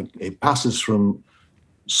 It passes from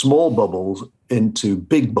small bubbles into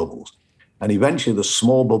big bubbles. And eventually the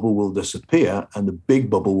small bubble will disappear and the big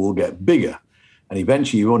bubble will get bigger. And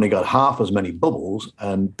eventually you've only got half as many bubbles,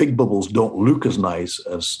 and big bubbles don't look as nice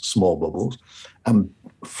as small bubbles. And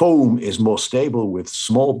foam is more stable with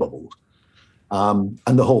small bubbles. And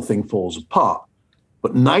the whole thing falls apart.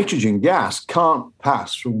 But nitrogen gas can't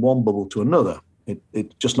pass from one bubble to another.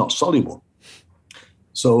 It's just not soluble.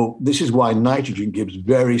 So this is why nitrogen gives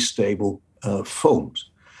very stable foams,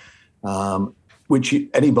 which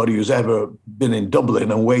anybody who's ever been in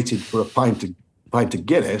Dublin and waited for a pint of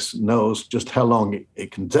Guinness knows just how long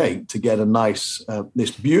it can take to get a nice,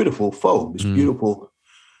 this beautiful foam, this beautiful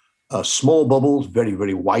small bubbles, very,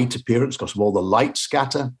 very white appearance because of all the light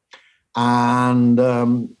scatter, and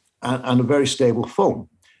a very stable foam.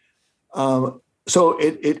 So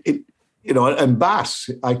it and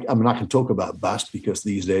Bass, I mean, I can talk about Bass because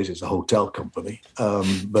these days it's a hotel company.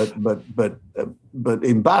 But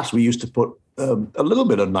in Bass, we used to put a little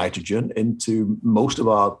bit of nitrogen into most of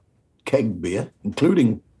our keg beer,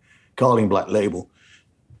 including Carling Black Label,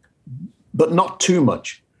 but not too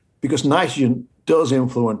much, because nitrogen does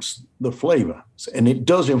influence the flavor, and it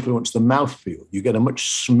does influence the mouthfeel. You get a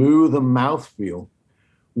much smoother mouthfeel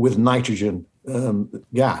with nitrogen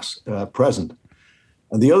gas present.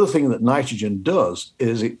 And the other thing that nitrogen does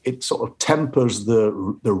is it sort of tempers the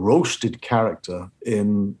roasted character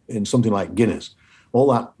in something like Guinness.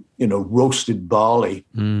 All that, roasted barley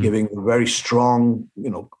giving very strong,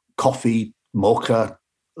 coffee,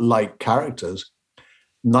 mocha-like characters.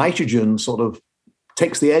 Nitrogen sort of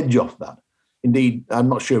takes the edge off that. Indeed, I'm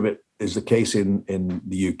not sure if it is the case in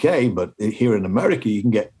the UK, but here in America, you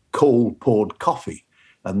can get cold poured coffee.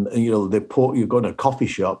 And, you go to a coffee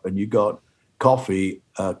shop and you got coffee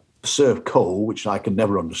served cold, which I can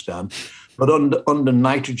never understand, but under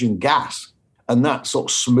nitrogen gas. And that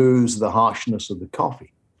sort of smooths the harshness of the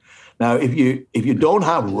coffee. Now, if you don't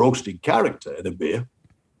have roasted character in a beer,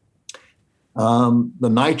 the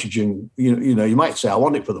nitrogen, you might say, I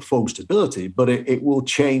want it for the foam stability, but it will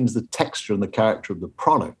change the texture and the character of the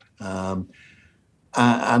product. And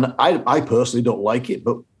I personally don't like it,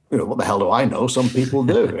 but what the hell do I know? Some people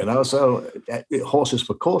do, so horses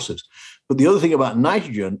for courses. But the other thing about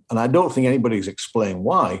nitrogen, and I don't think anybody's explained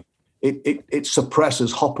why, it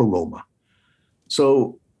suppresses hop aroma.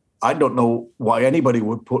 So I don't know why anybody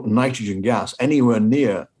would put nitrogen gas anywhere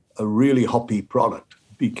near a really hoppy product,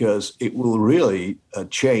 because it will really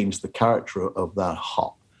change the character of that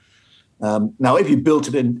hop. Now, if you build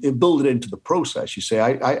it into the process, you say,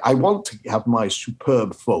 I want to have my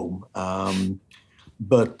superb foam,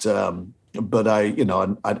 but I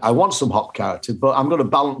want some hop character, but I'm going to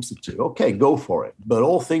balance the two. Okay, go for it. But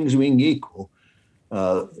all things being equal,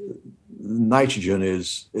 nitrogen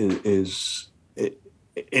it's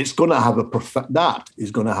going to have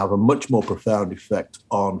a much more profound effect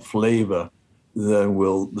on flavor than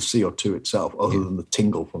will the CO2 itself, other than the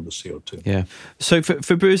tingle from the CO2. Yeah. So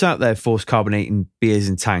for brewers out there force carbonating beers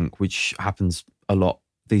in tank, which happens a lot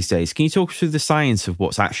these days, can you talk us through the science of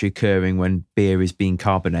what's actually occurring when beer is being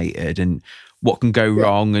carbonated and what can go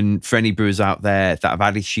wrong? And for any brewers out there that have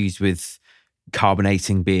had issues with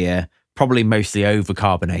carbonating beer, probably mostly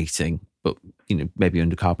over-carbonating, but maybe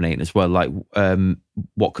under-carbonating as well, like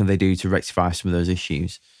what can they do to rectify some of those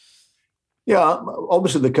issues? Yeah,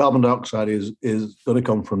 obviously the carbon dioxide is going to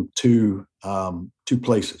come from two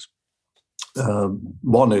places.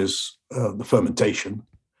 One is the fermentation,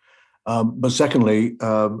 but secondly,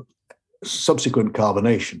 subsequent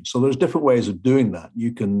carbonation. So there's different ways of doing that.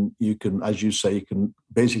 You can, as you say, you can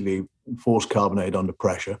basically force carbonate under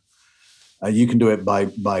pressure. You can do it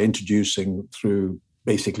by introducing through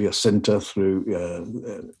basically a sinter through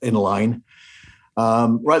inline.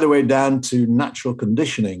 Right the way down to natural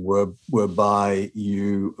conditioning, whereby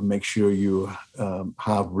you make sure you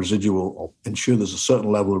have residual, or ensure there's a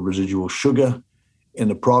certain level of residual sugar in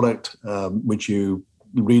the product, which you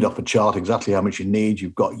read off a chart exactly how much you need.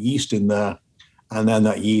 You've got yeast in there, and then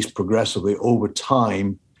that yeast progressively over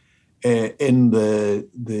time in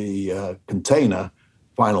the container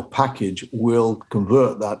final package will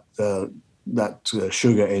convert that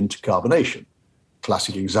sugar into carbonation.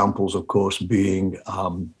 Classic examples, of course, being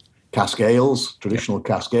cask ales, traditional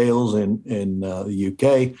cask ales in the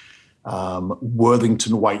UK,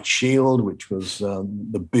 Worthington White Shield, which was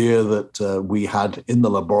the beer that we had in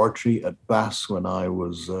the laboratory at Bass when I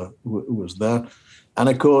was there. And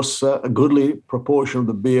of course, a goodly proportion of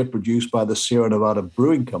the beer produced by the Sierra Nevada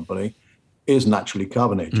Brewing Company is naturally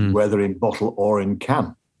carbonated, whether in bottle or in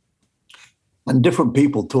can. And different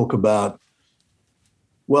people talk about,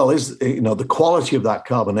 well, is the quality of that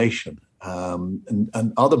carbonation,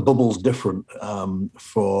 and are the bubbles different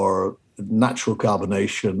for natural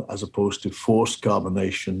carbonation as opposed to forced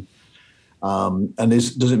carbonation? And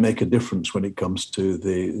does it make a difference when it comes to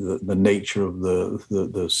the nature of the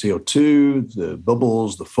CO2, the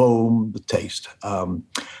bubbles, the foam, the taste?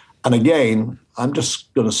 And again, I'm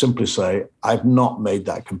just going to simply say I've not made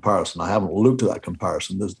that comparison. I haven't looked at that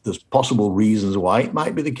comparison. There's possible reasons why it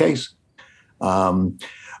might be the case,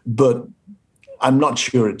 but I'm not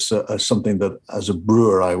sure it's something that, as a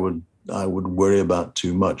brewer, I would worry about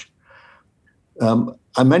too much.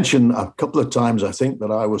 I mentioned a couple of times, I think,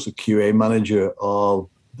 that I was the QA manager of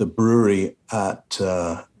the brewery at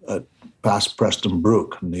past Preston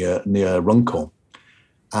Brook near Runcorn.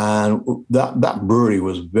 And that brewery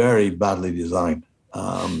was very badly designed.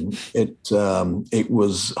 It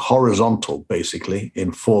was horizontal, basically,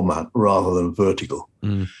 in format rather than vertical.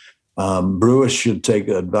 Brewers should take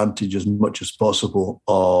advantage as much as possible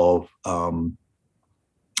of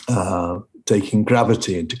taking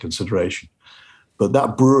gravity into consideration. But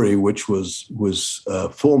that brewery, which was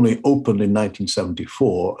formally opened in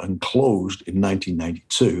 1974 and closed in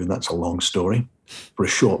 1992, and that's a long story for a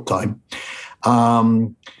short time.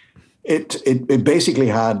 It basically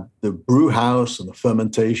had the brew house and the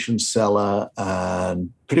fermentation cellar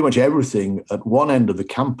and pretty much everything at one end of the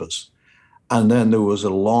campus. And then there was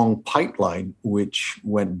a long pipeline which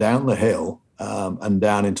went down the hill and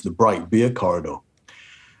down into the Bright Beer corridor.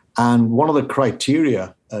 And one of the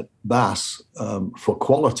criteria at Bass for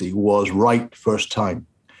quality was right first time,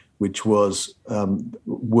 which was,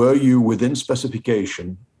 were you within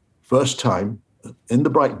specification first time in the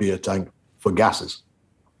Bright Beer tank for gases,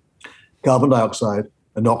 carbon dioxide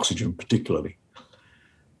and oxygen particularly.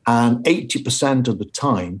 And 80% of the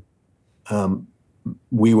time,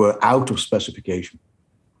 we were out of specification.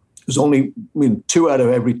 There's only 2 out of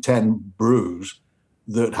every 10 brews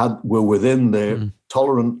that were within the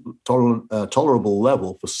tolerable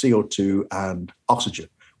level for CO2 and oxygen.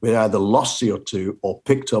 We either lost CO2 or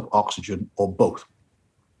picked up oxygen or both.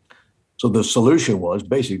 So the solution was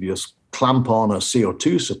basically just clamp on a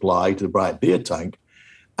CO2 supply to the Bright Beer tank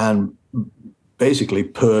and basically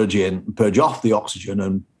purge off the oxygen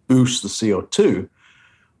and boost the CO2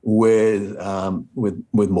 with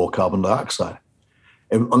more carbon dioxide.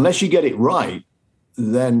 Unless you get it right,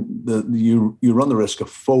 then you run the risk of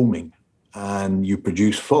foaming, and you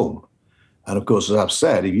produce foam. And of course, as I've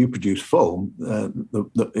said, if you produce foam, at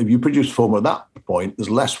that point, there's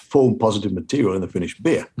less foam positive material in the finished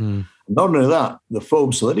beer. Not only that, the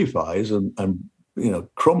foam solidifies and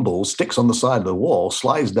crumbles, sticks on the side of the wall,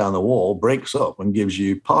 slides down the wall, breaks up, and gives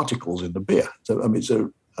you particles in the beer. So it's a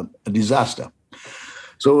disaster.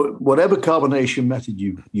 So whatever carbonation method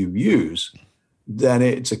you use, then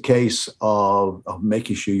it's a case of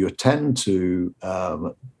making sure you attend to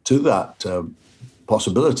that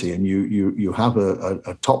possibility, and you have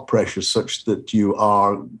a top pressure such that you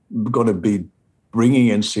are going to be bringing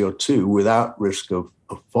in CO2 without risk of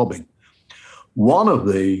fobbing. One of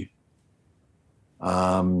the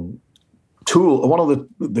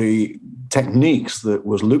techniques that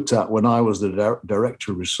was looked at when I was the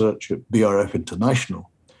director of research at BRF International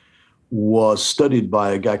was studied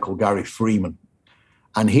by a guy called Gary Freeman.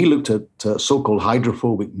 And he looked at so-called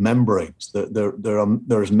hydrophobic membranes.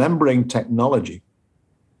 There is membrane technology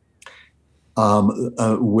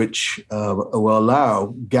which will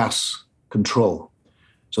allow gas control.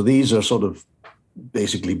 So these are sort of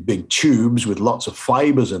basically big tubes with lots of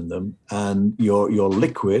fibers in them, and your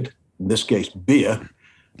liquid, in this case beer,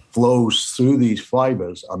 flows through these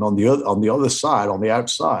fibers. And on the other side, on the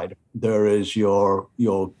outside, there is your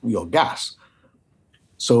gas.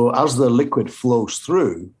 So as the liquid flows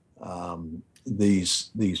through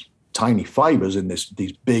these tiny fibers in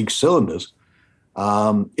these big cylinders,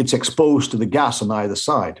 it's exposed to the gas on either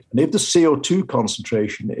side. And if the CO2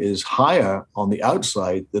 concentration is higher on the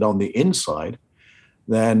outside than on the inside,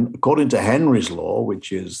 then according to Henry's law,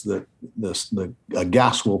 which is that a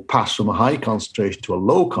gas will pass from a high concentration to a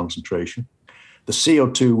low concentration, the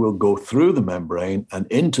CO2 will go through the membrane and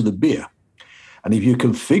into the beer. And if you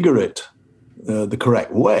configure it the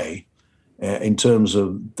correct way, in terms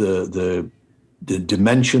of the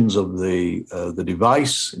dimensions of the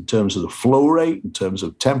device, in terms of the flow rate, in terms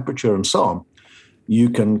of temperature, and so on, you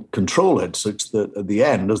can control it such that at the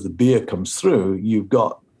end, as the beer comes through, you've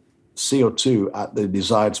got CO2 at the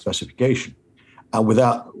desired specification, and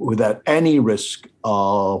without any risk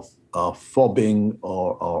of fobbing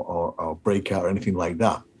or breakout or anything like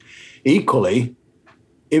that. Equally,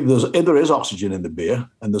 if there is oxygen in the beer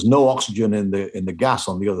and there's no oxygen in the gas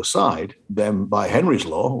on the other side, then by Henry's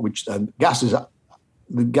law, the gases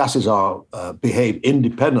behave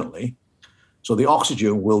independently, So the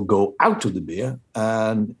oxygen will go out of the beer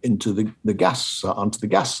and into the gas, onto the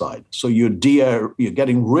gas side. So you're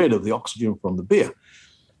getting rid of the oxygen from the beer.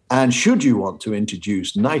 And should you want to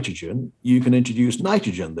introduce nitrogen, you can introduce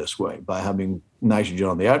nitrogen this way by having nitrogen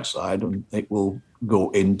on the outside, and it will go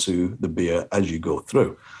into the beer as you go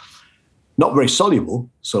through. Not very soluble.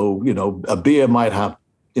 So, a beer might have,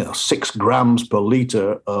 6 grams per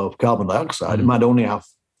liter of carbon dioxide. It might only have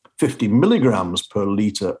 50 milligrams per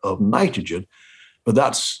liter of nitrogen, but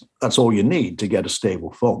that's all you need to get a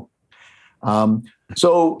stable foam.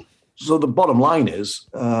 So the bottom line is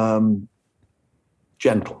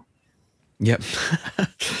gentle. Yep.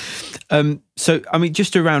 So, I mean,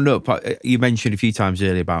 just to round up, you mentioned a few times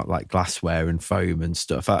earlier about like glassware and foam and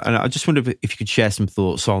stuff. And I just wonder if you could share some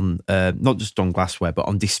thoughts on, not just on glassware, but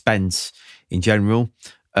on dispense in general,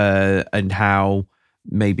 and how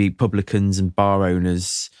maybe publicans and bar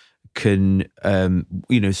owners can, some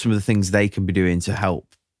of the things they can be doing to help,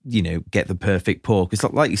 get the perfect pour.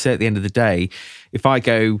 Because like you say, at the end of the day, if I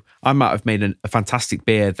might have made a fantastic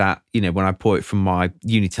beer that, when I pour it from my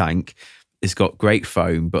Unitank, it's got great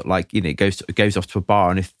foam, but it goes off to a bar,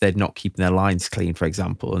 and if they're not keeping their lines clean, for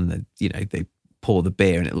example, and then, they pour the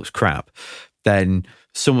beer and it looks crap, then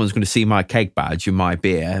someone's going to see my keg badge and my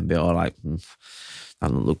beer and be all like, that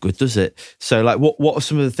doesn't look good, does it? So what are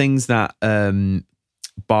some of the things that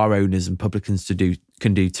bar owners and publicans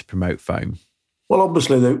can do to promote foam? Well,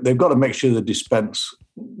 obviously they've got to make sure the dispense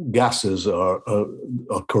gases are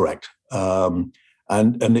correct, and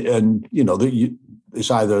it's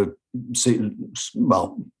either you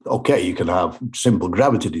can have simple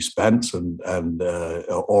gravity dispense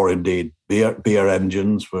or indeed beer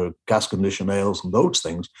engines for cask conditioned ales and those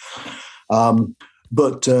things.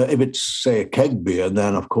 But if it's, say, a keg beer,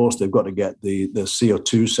 then, of course, they've got to get the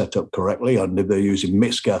CO2 set up correctly. And if they're using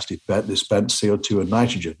mixed gas dispense CO2 and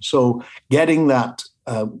nitrogen. So getting that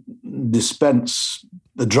dispense,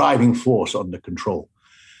 the driving force under control.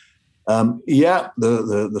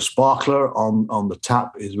 The sparkler on the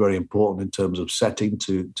tap is very important in terms of setting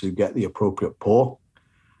to get the appropriate pour.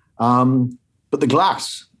 But the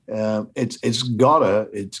glass, it's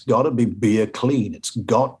gotta be beer clean. It's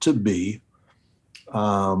got to be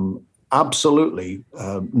absolutely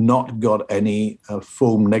not got any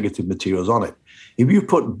foam negative materials on it. If you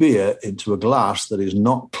put beer into a glass that is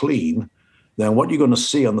not clean, then what you're going to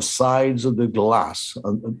see on the sides of the glass,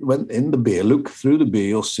 when in the beer, look through the beer,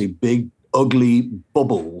 you'll see big, ugly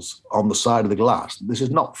bubbles on the side of the glass. This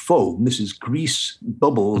is not foam. This is grease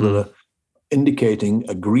bubbles that are indicating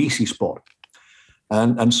a greasy spot.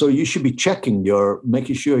 And so you should be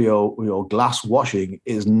making sure your glass washing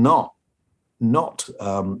is not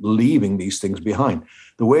leaving these things behind.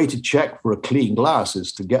 The way to check for a clean glass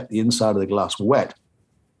is to get the inside of the glass wet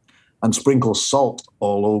and sprinkle salt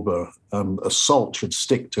all over. A salt should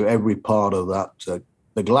stick to every part of that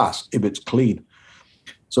the glass if it's clean.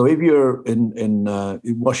 So if you're in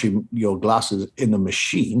washing your glasses in a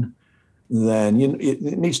machine, then it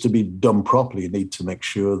needs to be done properly. You need to make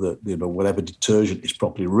sure that whatever detergent is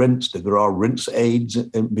properly rinsed. If there are rinse aids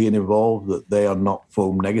being involved, that they are not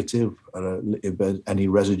foam negative. If there's any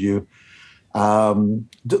residue,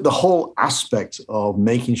 the whole aspect of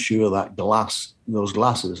making sure that those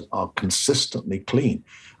glasses are consistently clean.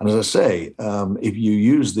 And as I say, if you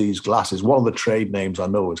use these glasses, one of the trade names I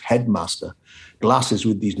know is Headmaster, glasses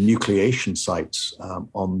with these nucleation sites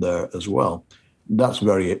on there as well. That's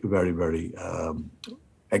very, very, very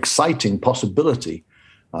exciting possibility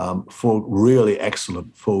for really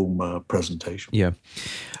excellent foam presentation. Yeah.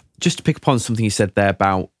 Just to pick up on something you said there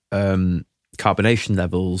about carbonation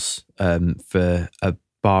levels for a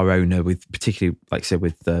bar owner, with particularly, like I said,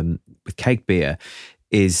 with keg beer,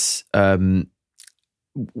 is when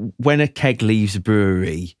a keg leaves a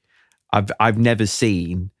brewery, I've never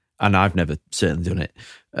seen, and I've never certainly done it,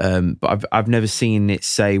 but I've never seen it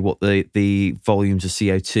say what the volumes of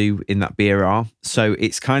CO2 in that beer are. So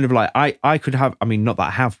it's kind of like I could have, I mean, not that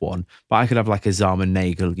I have one, but I could have like a Zaman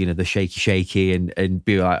Nagel, the shaky, and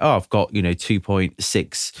be like, oh, I've got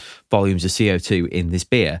 2.6 volumes of CO2 in this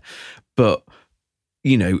beer, but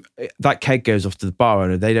that keg goes off to the bar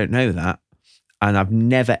owner. They don't know that, and I've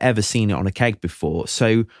never ever seen it on a keg before.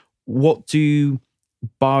 So what do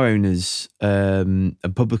bar owners and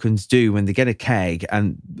publicans do when they get a keg,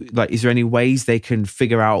 and is there any ways they can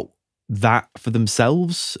figure out that for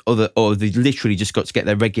themselves, or they literally just got to get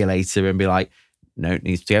their regulator and be like, no, it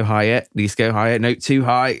needs to go higher, no, too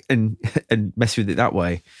high, and mess with it that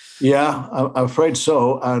way? Yeah, I'm afraid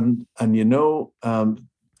so. And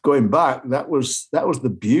going back, that was the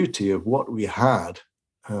beauty of what we had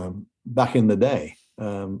back in the day.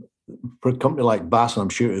 for a company like Bass, and I'm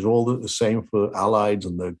sure it was all the same for Allieds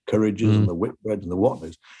and the Courages and the Whitbreads and the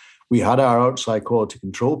Whatners, we had our outside quality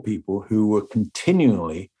control people who were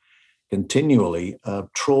continually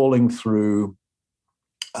trawling through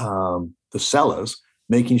the cellars,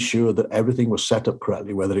 making sure that everything was set up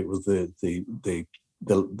correctly, whether it was the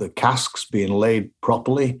casks being laid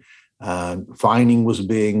properly, fining was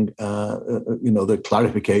being, the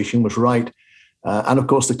clarification was right, and of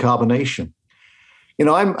course the carbonation.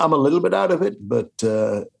 I'm a little bit out of it, but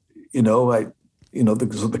the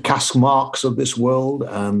cask marks of this world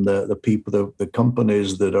and the people, the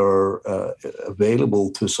companies that are available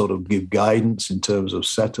to sort of give guidance in terms of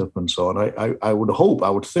setup and so on. I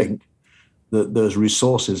would think that there's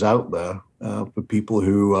resources out there for people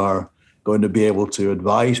who are going to be able to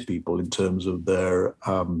advise people in terms of their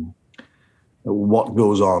what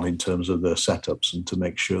goes on in terms of their setups and to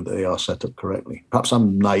make sure they are set up correctly. Perhaps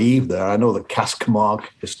I'm naive there. I know the cask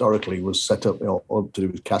mark historically was set up to do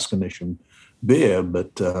with cask condition beer,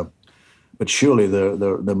 but surely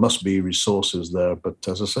there must be resources there. But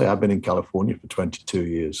as I say, I've been in California for 23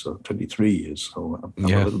 years, so I'm a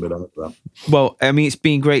little bit out of that. Well, I mean, it's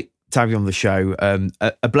been great to have you on the show.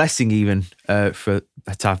 A blessing even to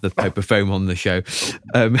have the Pope Foam on the show.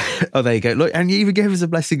 There you go. Look, and you even gave us a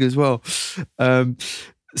blessing as well.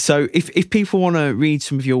 So if people want to read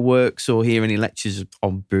some of your works or hear any lectures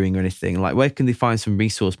on brewing or anything, like where can they find some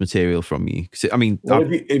resource material from you? Because I mean,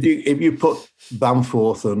 if you put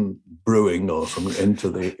Bamforth and brewing or something into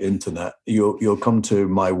the internet, you'll come to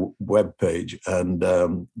my webpage, and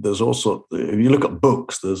there's also, if you look at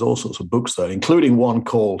books, there's all sorts of books there, including one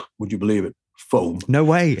called, would you believe it, Foam. No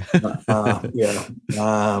way. Yeah.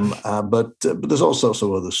 But there's all sorts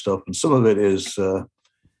of other stuff, and some of it is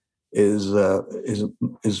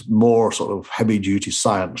more sort of heavy duty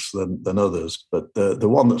science than others. But the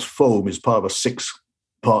one that's Foam is part of a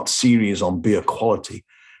 6-part series on beer quality,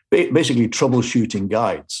 basically troubleshooting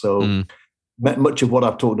guides. So much of what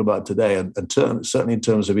I've talked about today, and certainly in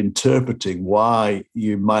terms of interpreting why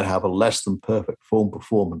you might have a less than perfect foam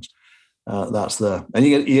performance, that's there. And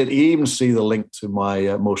you even see the link to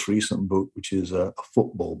my most recent book, which is a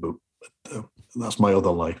football book. But that's my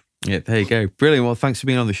other life. Yeah, there you go. Brilliant. Well, thanks for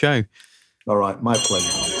being on the show. All right, my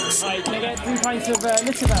pleasure. Right, can I get 3 pints of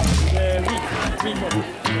Litterback?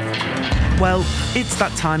 Well, it's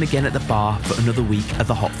that time again at the bar for another week of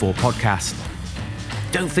the Hop Forward podcast.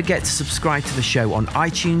 Don't forget to subscribe to the show on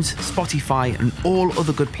iTunes, Spotify, and all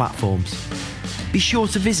other good platforms. Be sure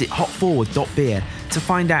to visit hopforward.beer to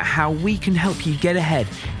find out how we can help you get ahead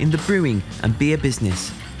in the brewing and beer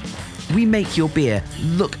business. We make your beer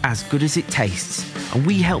look as good as it tastes, and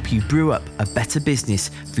we help you brew up a better business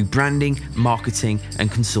through branding, marketing,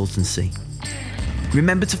 and consultancy.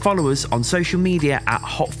 Remember to follow us on social media at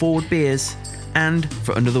Hop Forward Beers, and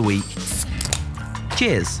for another week,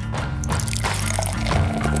 cheers.